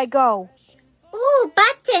 where I go. Ooh,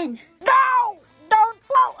 button! No! Don't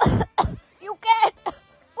blow! You can't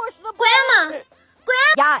push the Grandma!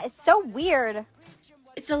 Grandma! Yeah, it's so weird.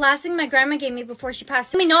 It's the last thing my grandma gave me before she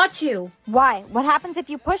passed. Me not to. Why? What happens if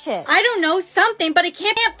you push it? I don't know, something, but I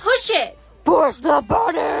can't push it. Push the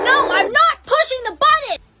button! No, I'm not pushing the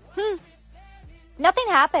button! Nothing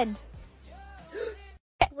happened.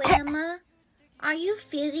 Grandma, are you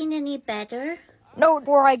feeling any better? No,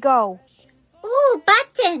 where I go. Ooh,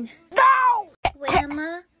 button! No!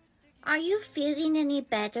 Grandma, are you feeling any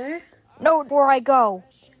better? No, where I go.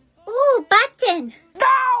 Ooh, button!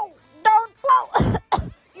 No! Don't blow!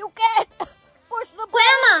 You can't push the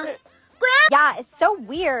Grandma! Grandma! Yeah, it's so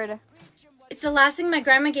weird. It's the last thing my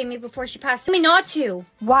grandma gave me before she passed. Me not to.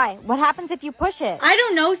 Why? What happens if you push it? I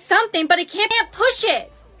don't know, something, but I can't push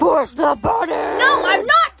it. Push the button! No, I'm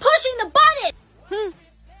not pushing the button!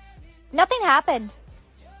 Nothing happened.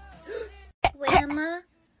 Grandma,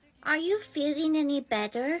 are you feeling any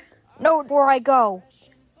better? No, where I go.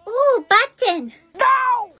 Ooh, button!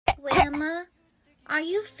 No! Grandma, are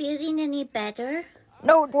you feeling any better?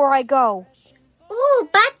 No, where I go. Ooh,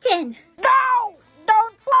 button! No!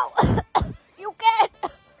 Don't blow! You can't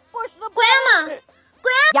push the Grandma!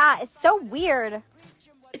 Grandma! Yeah, it's so weird.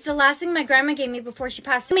 It's the last thing my grandma gave me before she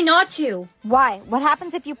passed. Told me not to. Why? What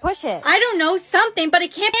happens if you push it? I don't know, something, but I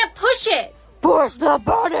can't push it. Push the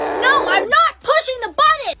button! No, I'm not pushing the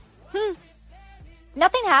button!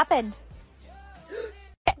 Nothing happened.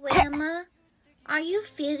 Grandma, are you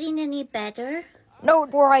feeling any better? No,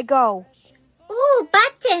 where I go. Ooh,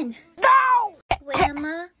 button! No!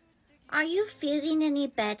 Grandma, are you feeling any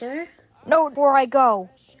better? No, where I go.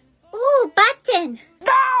 Ooh, button!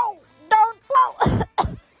 No! Don't blow!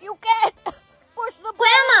 You can't push the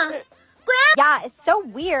Grandma! Grandma! Yeah, it's so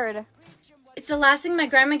weird. It's the last thing my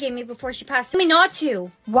grandma gave me before she passed. Told me not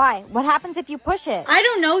to. Why? What happens if you push it? I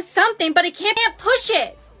don't know, something, but I can't push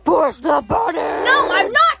it. Push the button! No,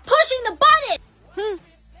 I'm not pushing the button!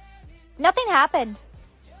 Nothing happened.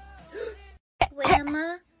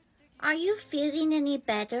 Grandma, are you feeling any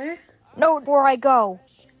better? No, where I go.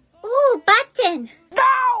 Ooh, button!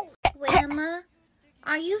 No! Grandma,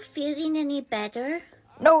 are you feeling any better?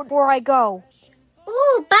 No, where I go.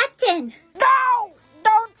 Ooh, button! No!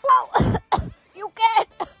 Don't blow! You can't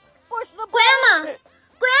push the Grandma! button!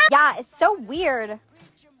 Grandma! Yeah, it's so weird.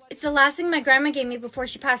 It's the last thing my grandma gave me before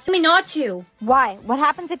she passed. Told me not to. Why? What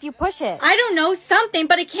happens if you push it? I don't know, something,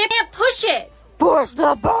 but I can't push it. Push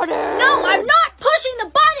the button! No, I'm not pushing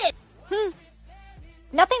the button!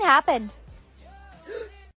 Nothing happened.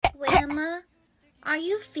 Grandma, are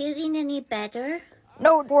you feeling any better?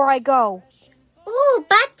 No, where I go. Ooh,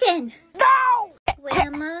 button! No!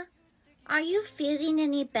 Grandma, are you feeling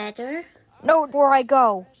any better? No, where I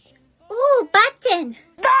go. Ooh, button!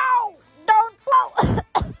 No! Don't blow!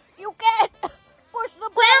 You can't push the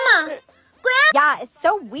Grandma! button! Grandma! Yeah, it's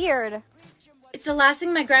so weird. It's the last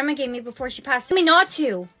thing my grandma gave me before she passed. Told me not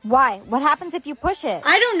to. Why? What happens if you push it?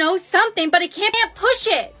 I don't know, something, but I can't push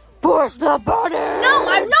it. Push the button! No,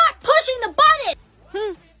 I'm not pushing the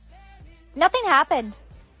button! Nothing happened.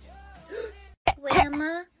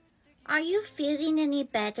 Grandma, are you feeling any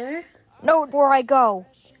better? No, where I go.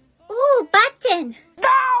 Ooh, button!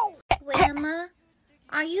 No! Grandma,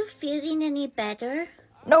 are you feeling any better?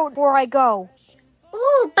 No, where I go.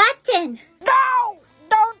 Ooh, button! No!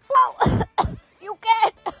 Don't blow! You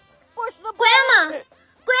can't push the Grandma! button!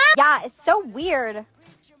 Grandma! Yeah, it's so weird.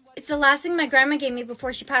 It's the last thing my grandma gave me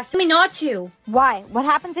before she passed. Told me not to. Why? What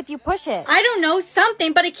happens if you push it? I don't know,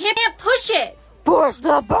 something, but I can't push it. Push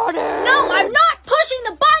the button! No, I'm not pushing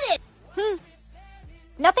the button!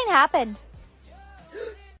 Nothing happened.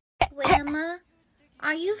 Grandma,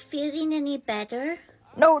 are you feeling any better?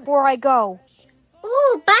 No, where I go.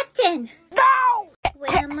 Ooh, button! No!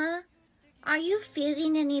 Grandma, are you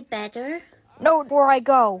feeling any better? No, where I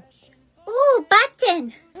go. Ooh,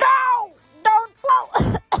 button! No! Don't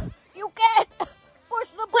blow! You can't push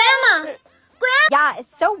the Grandma! button! Grandma! Yeah,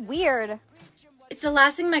 it's so weird. It's the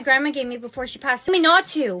last thing my grandma gave me before she passed. Told me not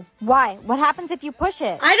to. Why? What happens if you push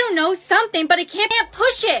it? I don't know, something, but I can't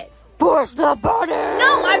push it. Push the button!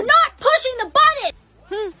 No, I'm not pushing the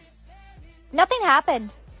button! Nothing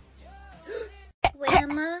happened.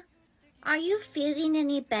 Grandma, are you feeling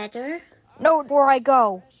any better? No, where I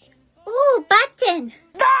go. Ooh, button!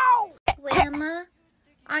 No! Grandma,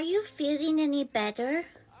 are you feeling any better?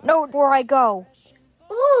 No, where I go.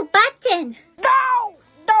 Ooh, button! No!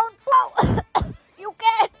 Don't blow! You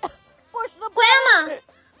can't push the Grandma! button!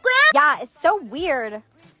 Grandma! Yeah, it's so weird.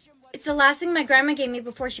 It's the last thing my grandma gave me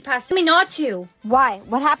before she passed. Told me not to. Why?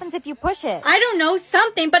 What happens if you push it? I don't know,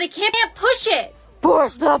 something, but I can't push it.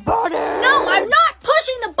 Push the button! No, I'm not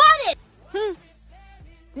pushing the button!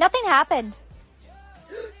 Nothing happened.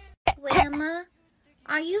 Grandma,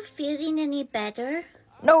 are you feeling any better?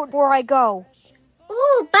 No, where I go.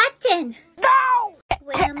 Ooh, button! No!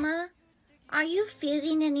 Grandma, are you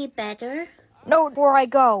feeling any better? No, where I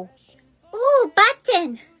go. Ooh,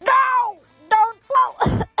 button! No! Don't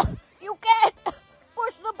blow! You can't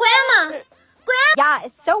push the Grandma! button! Grandma! Yeah,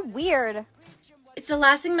 it's so weird. It's the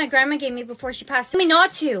last thing my grandma gave me before she passed. Told me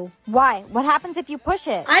not to. Why? What happens if you push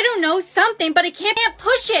it? I don't know, something, but I can't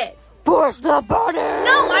push it. Push the button!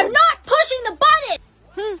 No, I'm not pushing the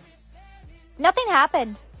button! Nothing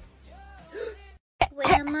happened.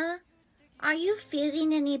 Grandma, are you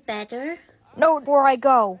feeling any better? No, where I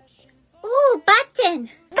go. Ooh, button!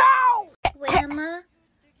 No! Grandma,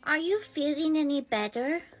 are you feeling any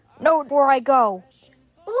better? No, where I go.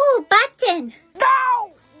 Ooh, button!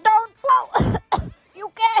 No! Don't blow!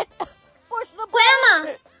 You can't push the Grandma!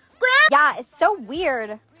 button! Grandma! Yeah, it's so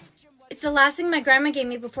weird. It's the last thing my grandma gave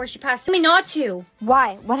me before she passed. Told me not to.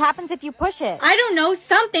 Why? What happens if you push it? I don't know,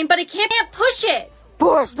 something, but I can't push it.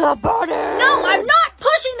 Push the button! No, I'm not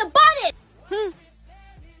pushing the button!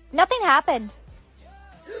 Nothing happened.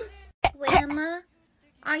 Grandma,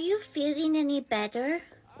 are you feeling any better?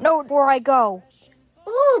 No, where I go.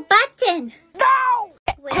 Ooh, button! No!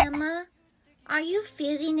 Grandma, are you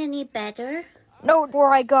feeling any better? No,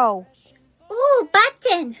 where I go. Ooh,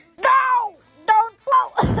 button! No! Don't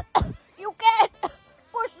blow! You can't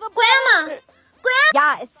push the Grandma!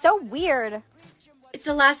 Yeah, it's so weird. It's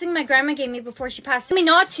the last thing my grandma gave me before she passed. Told me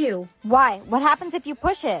not to. Why? What happens if you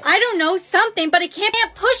push it? I don't know, something, but I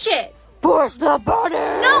can't push it. Push the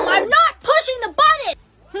button! No, I'm not pushing the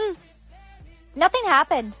button! Nothing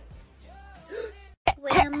happened.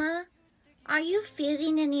 Grandma, are you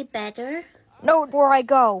feeling any better? No, where I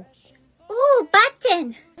go. Ooh,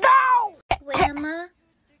 button! No! Grandma,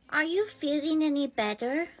 are you feeling any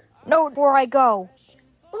better? No, where I go.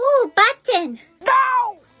 Ooh, button!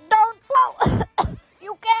 No! Don't blow!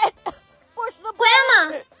 You can't push the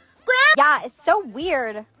Grandma! Yeah, it's so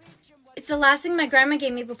weird. It's the last thing my grandma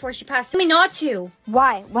gave me before she passed. Told me not to.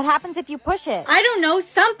 Why? What happens if you push it? I don't know,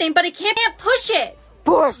 something, but I can't push it.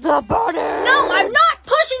 Push the button! No, I'm not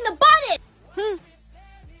pushing the button!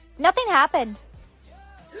 Nothing happened.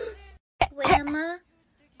 Grandma,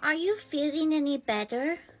 are you feeling any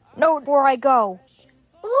better? No, where I go.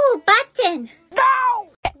 Ooh, button!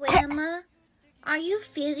 No! Grandma, are you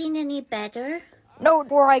feeling any better? No,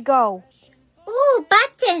 where I go. Ooh,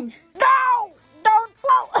 button! No! Don't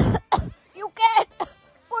blow! You can't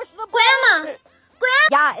push the Grandma!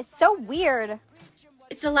 Yeah, it's so weird.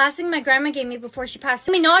 It's the last thing my grandma gave me before she passed.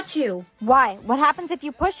 Told me not to. Why? What happens if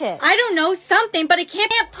you push it? I don't know, something, but I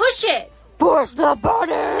can't push it. Push the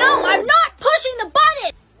button! No, I'm not pushing the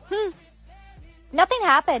button! Nothing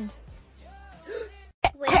happened.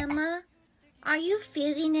 Grandma, are you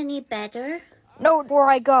feeling any better? No, where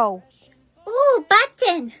I go. Ooh,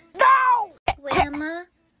 button! No! Grandma,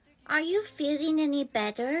 are you feeling any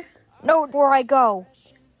better? No, where I go.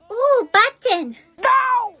 Ooh, button!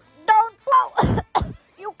 No! Don't blow!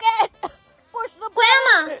 You can't push the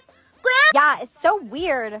Grandma! Yeah, it's so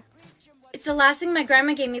weird. It's the last thing my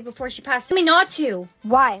grandma gave me before she passed. Told me not to.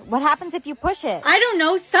 Why? What happens if you push it? I don't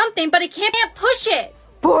know, something, but I can't push it.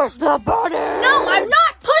 Push the button! No, I'm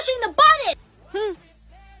not pushing the button!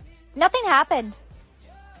 Nothing happened.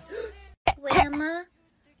 Grandma,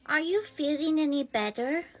 are you feeling any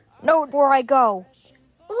better? No, where I go.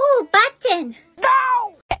 Ooh, button!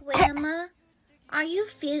 No! Grandma, are you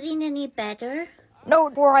feeling any better? No,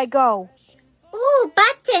 where I go. Ooh,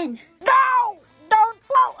 button! No! Don't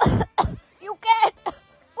blow! You can't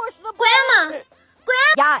push the Grandma!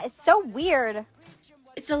 Yeah, it's so weird.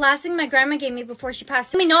 It's the last thing my grandma gave me before she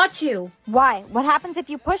passed. Told me not to. Why? What happens if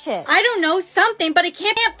you push it? I don't know, something, but I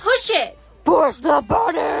can't push it. Push the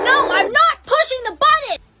button! No, I'm not pushing the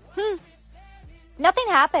button! Nothing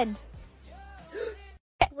happened.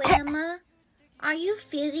 Grandma, are you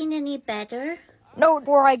feeling any better? No,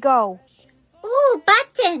 where I go. Ooh,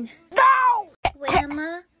 button! No!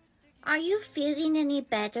 Grandma, are you feeling any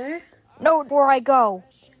better? No, where I go.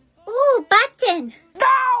 Ooh, button!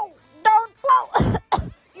 No! Don't blow!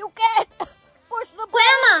 You can't push the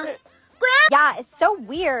Grandma! Yeah, it's so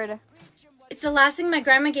weird. It's the last thing my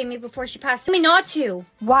grandma gave me before she passed. Told me not to.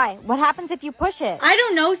 Why? What happens if you push it? I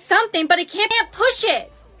don't know, something, but I can't push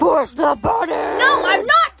it. Push the button! No, I'm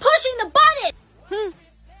not pushing the button!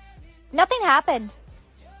 Nothing happened.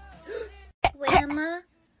 Grandma,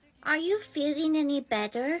 are you feeling any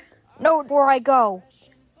better? No, where I go.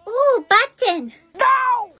 Ooh, button!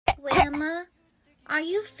 No! Grandma, are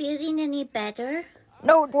you feeling any better?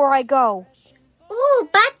 No, where I go. Ooh,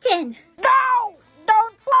 button! No!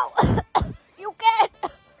 Don't blow! You can't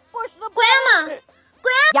push the Grandma!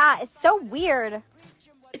 Yeah, it's so weird.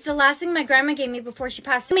 It's the last thing my grandma gave me before she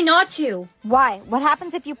passed. Told me not to. Why? What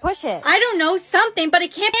happens if you push it? I don't know, something, but I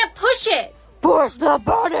can't push it. Push the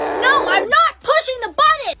button! No, I'm not pushing the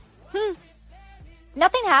button!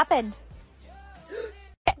 Nothing happened.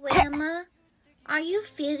 Grandma, are you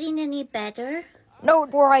feeling any better? No,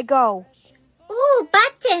 where I go. Ooh,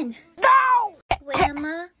 button! No!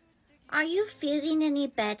 Grandma, are you feeling any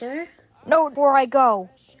better? No, where I go.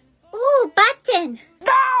 Ooh, button!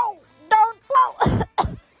 No! Don't blow!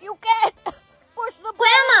 You can't push the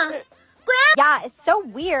Grandma! Yeah, it's so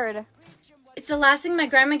weird. It's the last thing my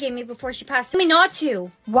grandma gave me before she passed. Told me not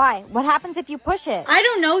to. Why? What happens if you push it? I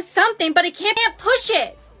don't know, something, but I can't push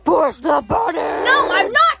it. Push the button! No,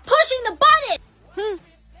 I'm not pushing the button!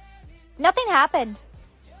 Nothing happened.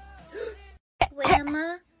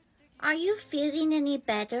 Grandma, are you feeling any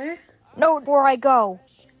better? No, where I go.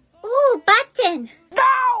 Ooh, button!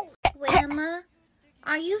 No! Grandma,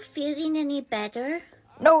 are you feeling any better?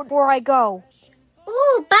 No, where I go.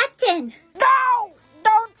 Ooh, button! No!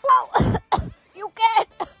 Don't blow! You can't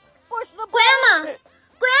push the Grandma!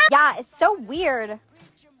 Yeah, it's so weird.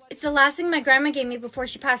 It's the last thing my grandma gave me before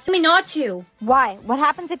she passed. Told me not to. Why? What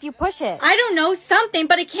happens if you push it? I don't know, something,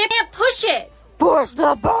 but I can't push it. Push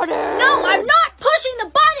the button! No, I'm not pushing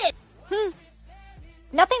the button!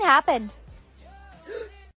 Nothing happened.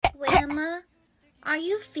 Grandma, are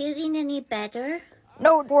you feeling any better?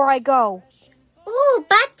 No, where I go. Ooh,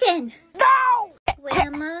 button! No!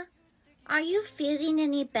 Grandma, are you feeling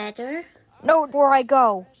any better? No, where I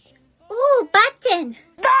go. Ooh, button!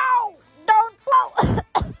 No! Don't blow!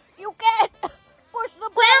 You can't push the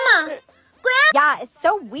Grandma! button! Yeah, it's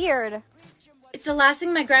so weird. It's the last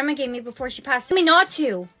thing my grandma gave me before she passed. Told me not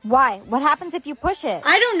to. Why? What happens if you push it?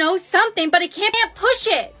 I don't know, something, but I can't push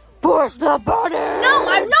it. Push the button! No,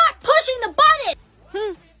 I'm not pushing the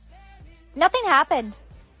button! Nothing happened.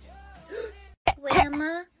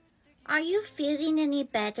 Grandma, are you feeling any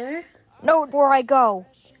better? No, where I go.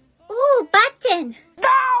 Ooh, button!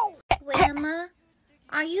 No! Grandma,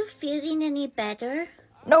 are you feeling any better?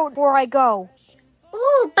 No, where I go.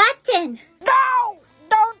 Ooh, button! No!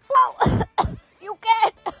 Don't blow! You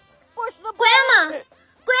can't push the Grandma!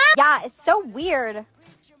 button! Yeah, it's so weird.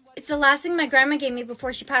 It's the last thing my grandma gave me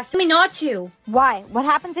before she passed. Told me not to. Why? What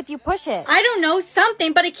happens if you push it? I don't know,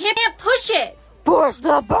 something, but I can't push it. Push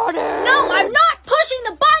the button! No, I'm not pushing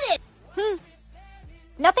the button!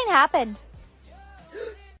 Nothing happened.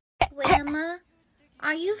 Grandma,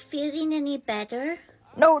 are you feeling any better?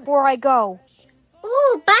 No, where I go.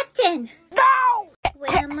 Ooh, button! No!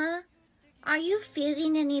 Grandma, are you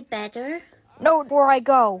feeling any better? No, where I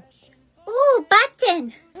go. Ooh,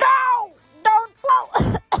 button! No! Don't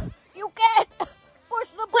blow! You can't push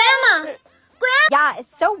the Grandma! button! Yeah,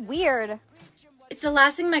 it's so weird. It's the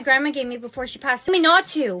last thing my grandma gave me before she passed. Told me not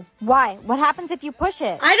to. Why? What happens if you push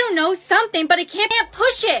it? I don't know, something, but I can't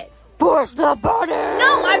push it. Push the button!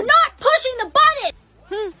 No, I'm not pushing the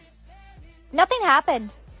button! Nothing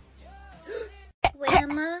happened.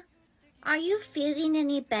 Grandma, are you feeling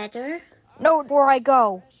any better? No, where I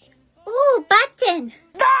go. Ooh, button!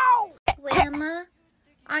 No! Grandma,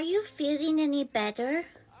 are you feeling any better?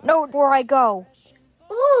 No, where I go.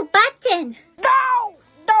 Ooh, button! No!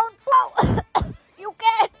 Don't blow! You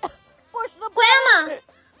can't push the Grandma!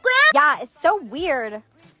 button! Yeah, it's so weird.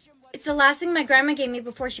 It's the last thing my grandma gave me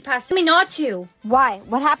before she passed. Told me not to. Why?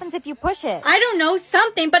 What happens if you push it? I don't know,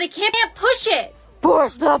 something, but I can't push it.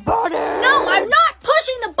 Push the button! No, I'm not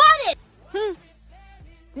pushing the button!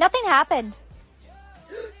 Nothing happened.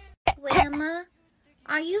 Grandma,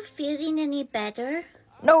 are you feeling any better?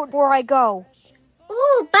 No, where I go.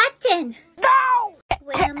 Ooh, button! No!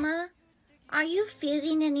 Grandma, are you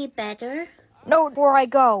feeling any better? No, where I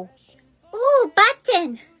go. Ooh,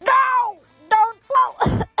 button! No! Don't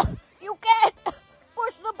blow! You can't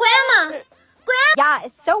push the Grandma! button! Yeah,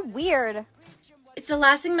 it's so weird. It's the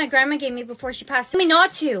last thing my grandma gave me before she passed. Told me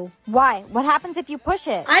not to. Why? What happens if you push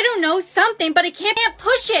it? I don't know, something, but I can't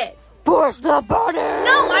push it. Push the button!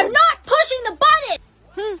 No, I'm not pushing the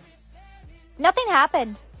button! Nothing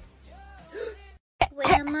happened.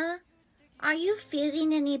 Grandma, are you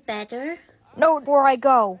feeling any better? No, where I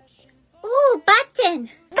go. Ooh, button!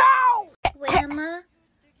 No! Grandma,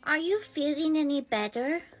 are you feeling any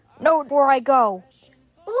better? No, where I go.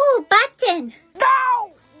 Ooh, button!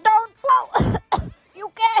 No! Don't blow!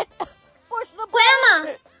 You can't push the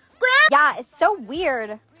Grandma! button! Yeah, it's so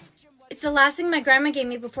weird. It's the last thing my grandma gave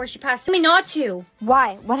me before she passed. Told me not to.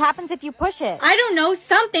 Why? What happens if you push it? I don't know,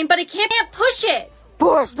 something, but I can't push it.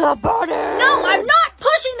 Push the button! No, I'm not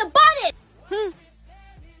pushing the button!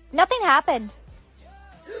 Nothing happened.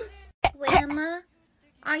 Grandma,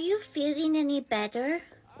 are you feeling any better?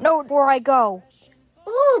 No, where I go.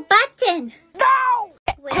 Ooh, button! No!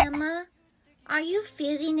 Grandma, are you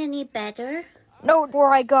feeling any better? No, where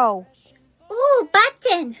I go. Ooh,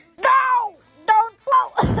 button! No! Don't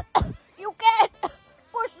blow! You can't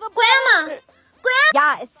push the Grandma! button!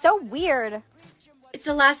 Yeah, it's so weird. It's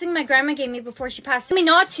the last thing my grandma gave me before she passed. Told me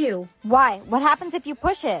not to. Why? What happens if you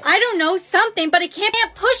push it? I don't know, something, but I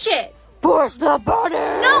can't push it. Push the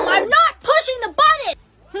button! No, I'm not pushing the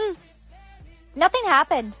button! Nothing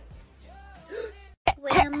happened.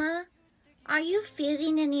 Grandma, are you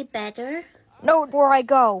feeling any better? No, where I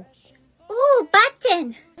go. Ooh,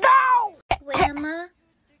 button! No! Grandma,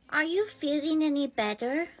 are you feeling any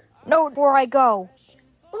better? No, where I go.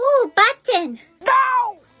 Ooh, button!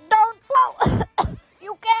 No! Don't blow!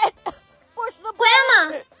 You can't push the Grandma!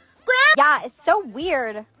 button! Yeah, it's so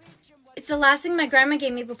weird. It's the last thing my grandma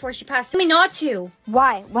gave me before she passed. Told me not to.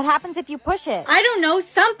 Why? What happens if you push it? I don't know,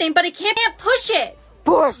 something, but I can't push it.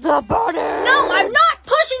 Push the button! No, I'm not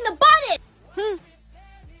pushing the button!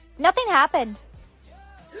 Nothing happened.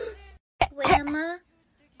 Grandma,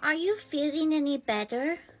 are you feeling any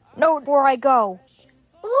better? No, where I go.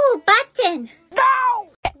 Ooh, button!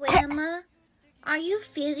 No! Grandma, are you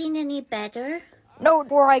feeling any better? No,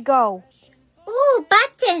 before I go. Ooh,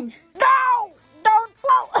 button! No! Don't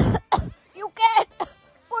go! You can't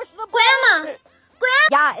push the Grandma! button. Grandma!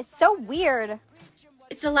 Yeah, it's so weird.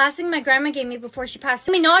 It's the last thing my grandma gave me before she passed.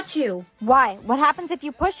 Told me not to. Why? What happens if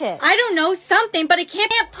you push it? I don't know, something, but I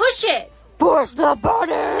can't push it. Push the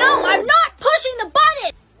button! No, I'm not pushing the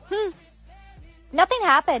button! Nothing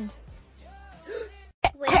happened.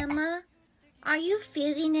 Grandma, are you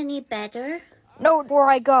feeling any better? No, before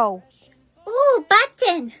I go. Ooh,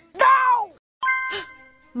 button! No!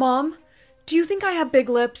 Mom, do you think I have big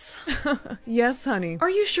lips? Yes, honey. Are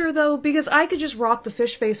you sure though? Because I could just rock the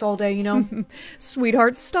fish face all day, you know?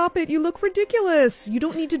 Sweetheart, stop it. You look ridiculous. You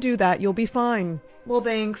don't need to do that. You'll be fine. Well,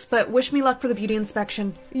 thanks, but wish me luck for the beauty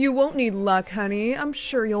inspection. You won't need luck, honey. I'm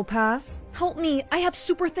sure you'll pass. Help me, I have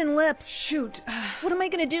super thin lips. Shoot. What am I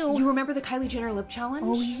gonna do? You remember the Kylie Jenner lip challenge?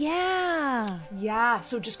 Oh, yeah. Yeah,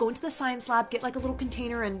 so just go into the science lab, get like a little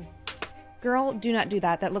container and... Girl, do not do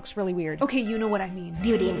that. That looks really weird. Okay, you know what I mean.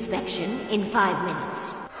 Beauty inspection in 5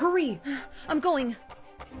 minutes. Hurry! I'm going.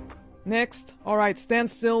 Next. Alright,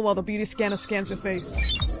 stand still while the beauty scanner scans your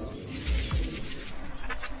face.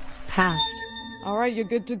 Passed. Alright, you're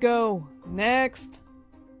good to go. Next.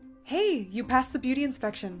 Hey, you passed the beauty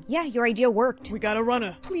inspection. Yeah, your idea worked. We got a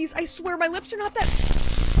runner. Please, I swear my lips are not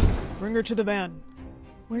that... Bring her to the van.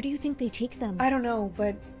 Where do you think they take them? I don't know,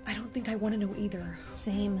 but I don't think I want to know either.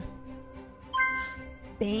 Same.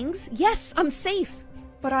 Bangs? Yes, I'm safe.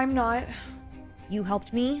 But I'm not. You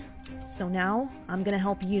helped me, so now I'm gonna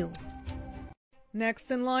help you. Next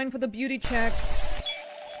in line for the beauty check.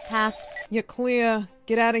 Passed. You're clear.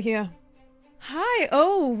 Get out of here. Hi.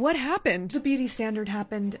 Oh, what happened? The beauty standard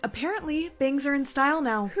happened. Apparently, bangs are in style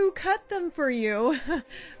now. Who cut them for you?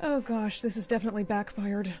 Oh gosh, this has definitely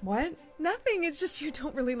backfired. What? Nothing. It's just you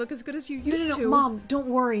don't really look as good as you used No, to. Mom, don't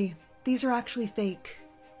worry. These are actually fake.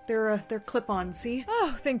 They're clip-on, see?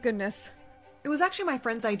 Oh, thank goodness. It was actually my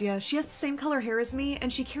friend's idea. She has the same color hair as me,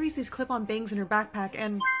 and she carries these clip-on bangs in her backpack,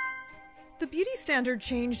 and... The beauty standard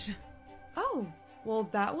changed. Oh, well,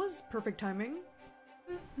 that was perfect timing.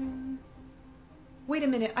 Wait a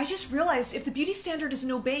minute, I just realized if the beauty standard is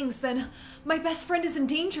no bangs, then my best friend is in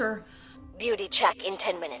danger. Beauty check in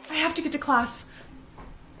 10 minutes. I have to get to class.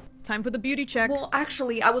 Time for the beauty check. Well,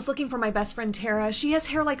 actually, I was looking for my best friend Tara. She has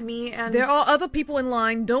hair like me, and... There are other people in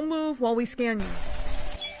line. Don't move while we scan you.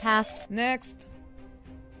 Passed. Next.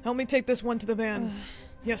 Help me take this one to the van.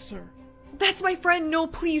 Yes, sir. That's my friend. No,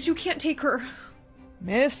 please, you can't take her.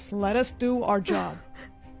 Miss, let us do our job.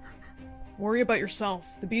 Worry about yourself.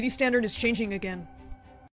 The beauty standard is changing again.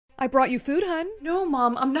 I brought you food, hun. No,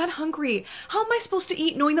 Mom, I'm not hungry. How am I supposed to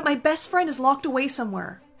eat knowing that my best friend is locked away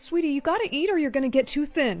somewhere? Sweetie, you gotta eat or you're gonna get too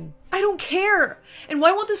thin. I don't care! And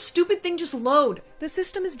why won't this stupid thing just load? The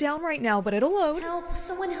system is down right now, but it'll load. Help,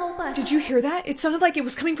 someone help us. Did you hear that? It sounded like it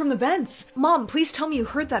was coming from the vents. Mom, please tell me you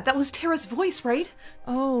heard that. That was Tara's voice, right?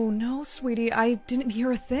 Oh, no, sweetie, I didn't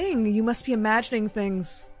hear a thing. You must be imagining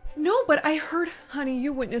things. No, but I heard... Honey,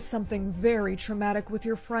 you witnessed something very traumatic with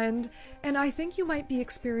your friend, and I think you might be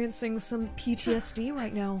experiencing some PTSD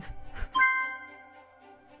right now.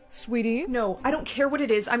 Sweetie? No, I don't care what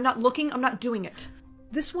it is. I'm not looking, I'm not doing it.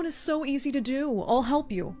 This one is so easy to do. I'll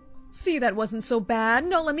help you. See, that wasn't so bad.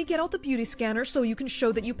 Now let me get out the beauty scanner so you can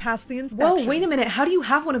show that you passed the inspection. Whoa, wait a minute. How do you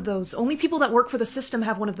have one of those? Only people that work for the system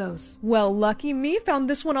have one of those. Well, lucky me, found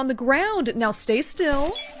this one on the ground. Now stay still.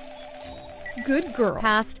 Good girl.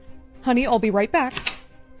 Passed. Honey, I'll be right back.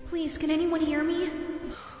 Please, can anyone hear me?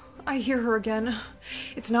 I hear her again.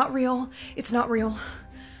 It's not real. It's not real.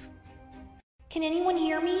 Can anyone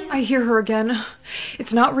hear me? I hear her again.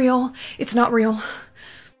 It's not real. It's not real.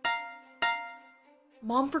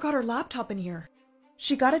 Mom forgot her laptop in here.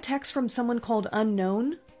 She got a text from someone called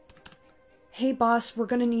Unknown. Hey boss, we're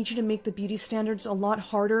gonna need you to make the beauty standards a lot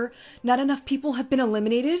harder. Not enough people have been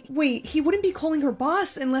eliminated. Wait, he wouldn't be calling her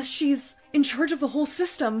boss unless she's in charge of the whole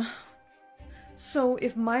system. So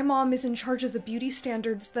if my mom is in charge of the beauty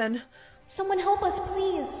standards, then... Someone help us,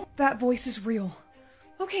 please. That voice is real.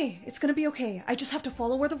 Okay, it's gonna be okay. I just have to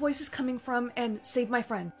follow where the voice is coming from and save my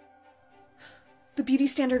friend. The beauty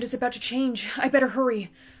standard is about to change. I better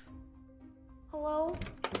hurry. Hello?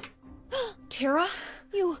 Tara?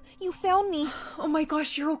 You found me. Oh my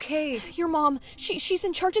gosh, you're okay. Your mom, she's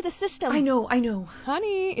in charge of the system. I know.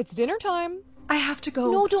 Honey, it's dinner time. I have to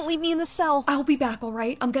go. No, don't leave me in the cell. I'll be back,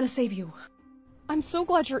 alright? I'm gonna save you. I'm so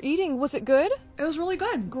glad you're eating. Was it good? It was really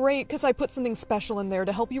good. Great, because I put something special in there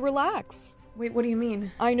to help you relax. Wait, what do you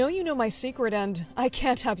mean? I know you know my secret and I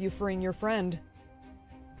can't have you freeing your friend.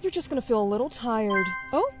 You're just gonna feel a little tired.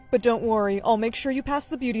 Oh, but don't worry, I'll make sure you pass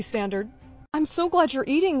the beauty standard. I'm so glad you're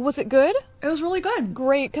eating. Was it good? It was really good.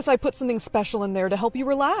 Great, because I put something special in there to help you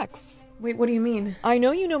relax. Wait, what do you mean? I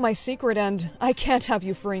know you know my secret, and I can't have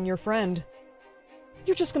you freeing your friend.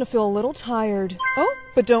 You're just gonna feel a little tired. Oh,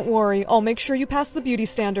 but don't worry, I'll make sure you pass the beauty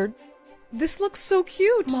standard. This looks so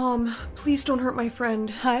cute! Mom, please don't hurt my friend.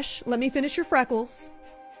 Hush, let me finish your freckles.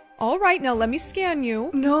 Alright, now let me scan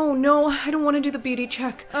you. No, I don't want to do the beauty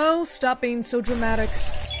check. Oh, stop being so dramatic.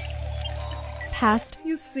 Passed.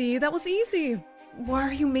 You see, that was easy. Why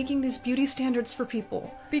are you making these beauty standards for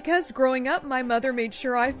people? Because growing up, my mother made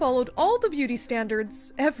sure I followed all the beauty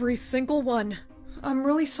standards. Every single one. I'm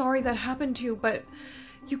really sorry that happened to you, but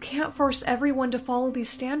you can't force everyone to follow these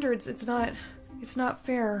standards. It's not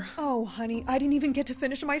fair. Oh, honey, I didn't even get to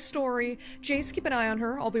finish my story. Jace, keep an eye on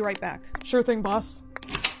her. I'll be right back. Sure thing, boss.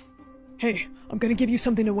 Hey, I'm gonna give you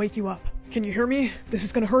something to wake you up. Can you hear me? This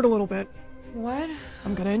is gonna hurt a little bit. What?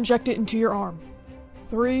 I'm gonna inject it into your arm.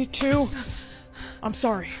 3, 2... I'm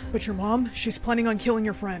sorry, but your mom, she's planning on killing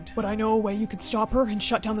your friend. But I know a way you could stop her and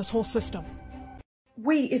shut down this whole system.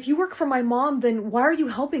 Wait, if you work for my mom, then why are you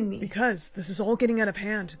helping me? Because this is all getting out of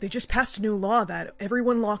hand. They just passed a new law that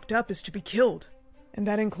everyone locked up is to be killed. And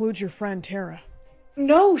that includes your friend, Tara.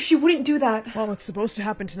 No, she wouldn't do that. Well, it's supposed to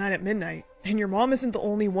happen tonight at midnight. And your mom isn't the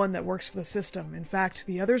only one that works for the system. In fact,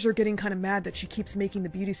 the others are getting kind of mad that she keeps making the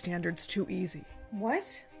beauty standards too easy.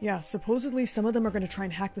 What? Yeah, supposedly some of them are going to try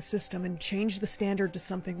and hack the system and change the standard to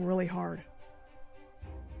something really hard.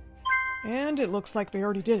 And it looks like they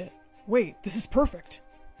already did it. Wait, this is perfect.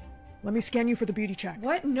 Let me scan you for the beauty check.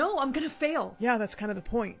 What? No, I'm gonna fail. Yeah, that's kind of the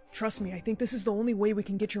point. Trust me, I think this is the only way we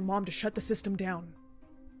can get your mom to shut the system down.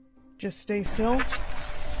 Just stay still.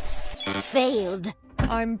 Failed.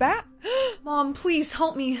 I'm back. Mom, please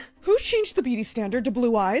help me. Who changed the beauty standard to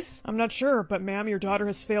blue eyes? I'm not sure, but ma'am, your daughter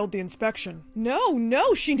has failed the inspection.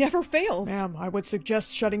 No, she never fails. Ma'am, I would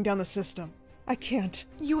suggest shutting down the system. I can't.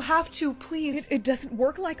 You have to, please. It doesn't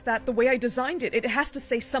work like that the way I designed it. It has to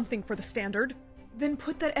say something for the standard. Then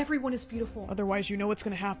put that everyone is beautiful. Otherwise, you know what's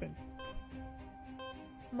gonna happen.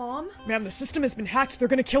 Mom? Ma'am, the system has been hacked. They're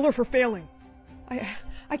gonna kill her for failing.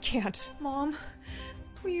 I can't. Mom,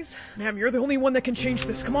 please. Ma'am, you're the only one that can change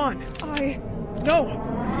this. Come on. No!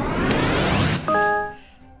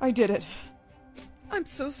 I did it. I'm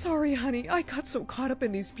so sorry, honey. I got so caught up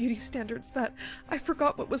in these beauty standards that I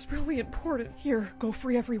forgot what was really important. Here, go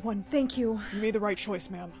free everyone. Thank you. You made the right choice,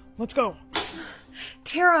 ma'am. Let's go.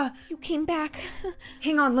 Tara! You came back.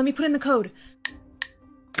 Hang on, let me put in the code.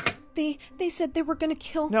 They said they were gonna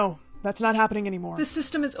kill— No, that's not happening anymore. The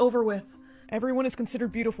system is over with. Everyone is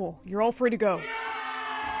considered beautiful. You're all free to go.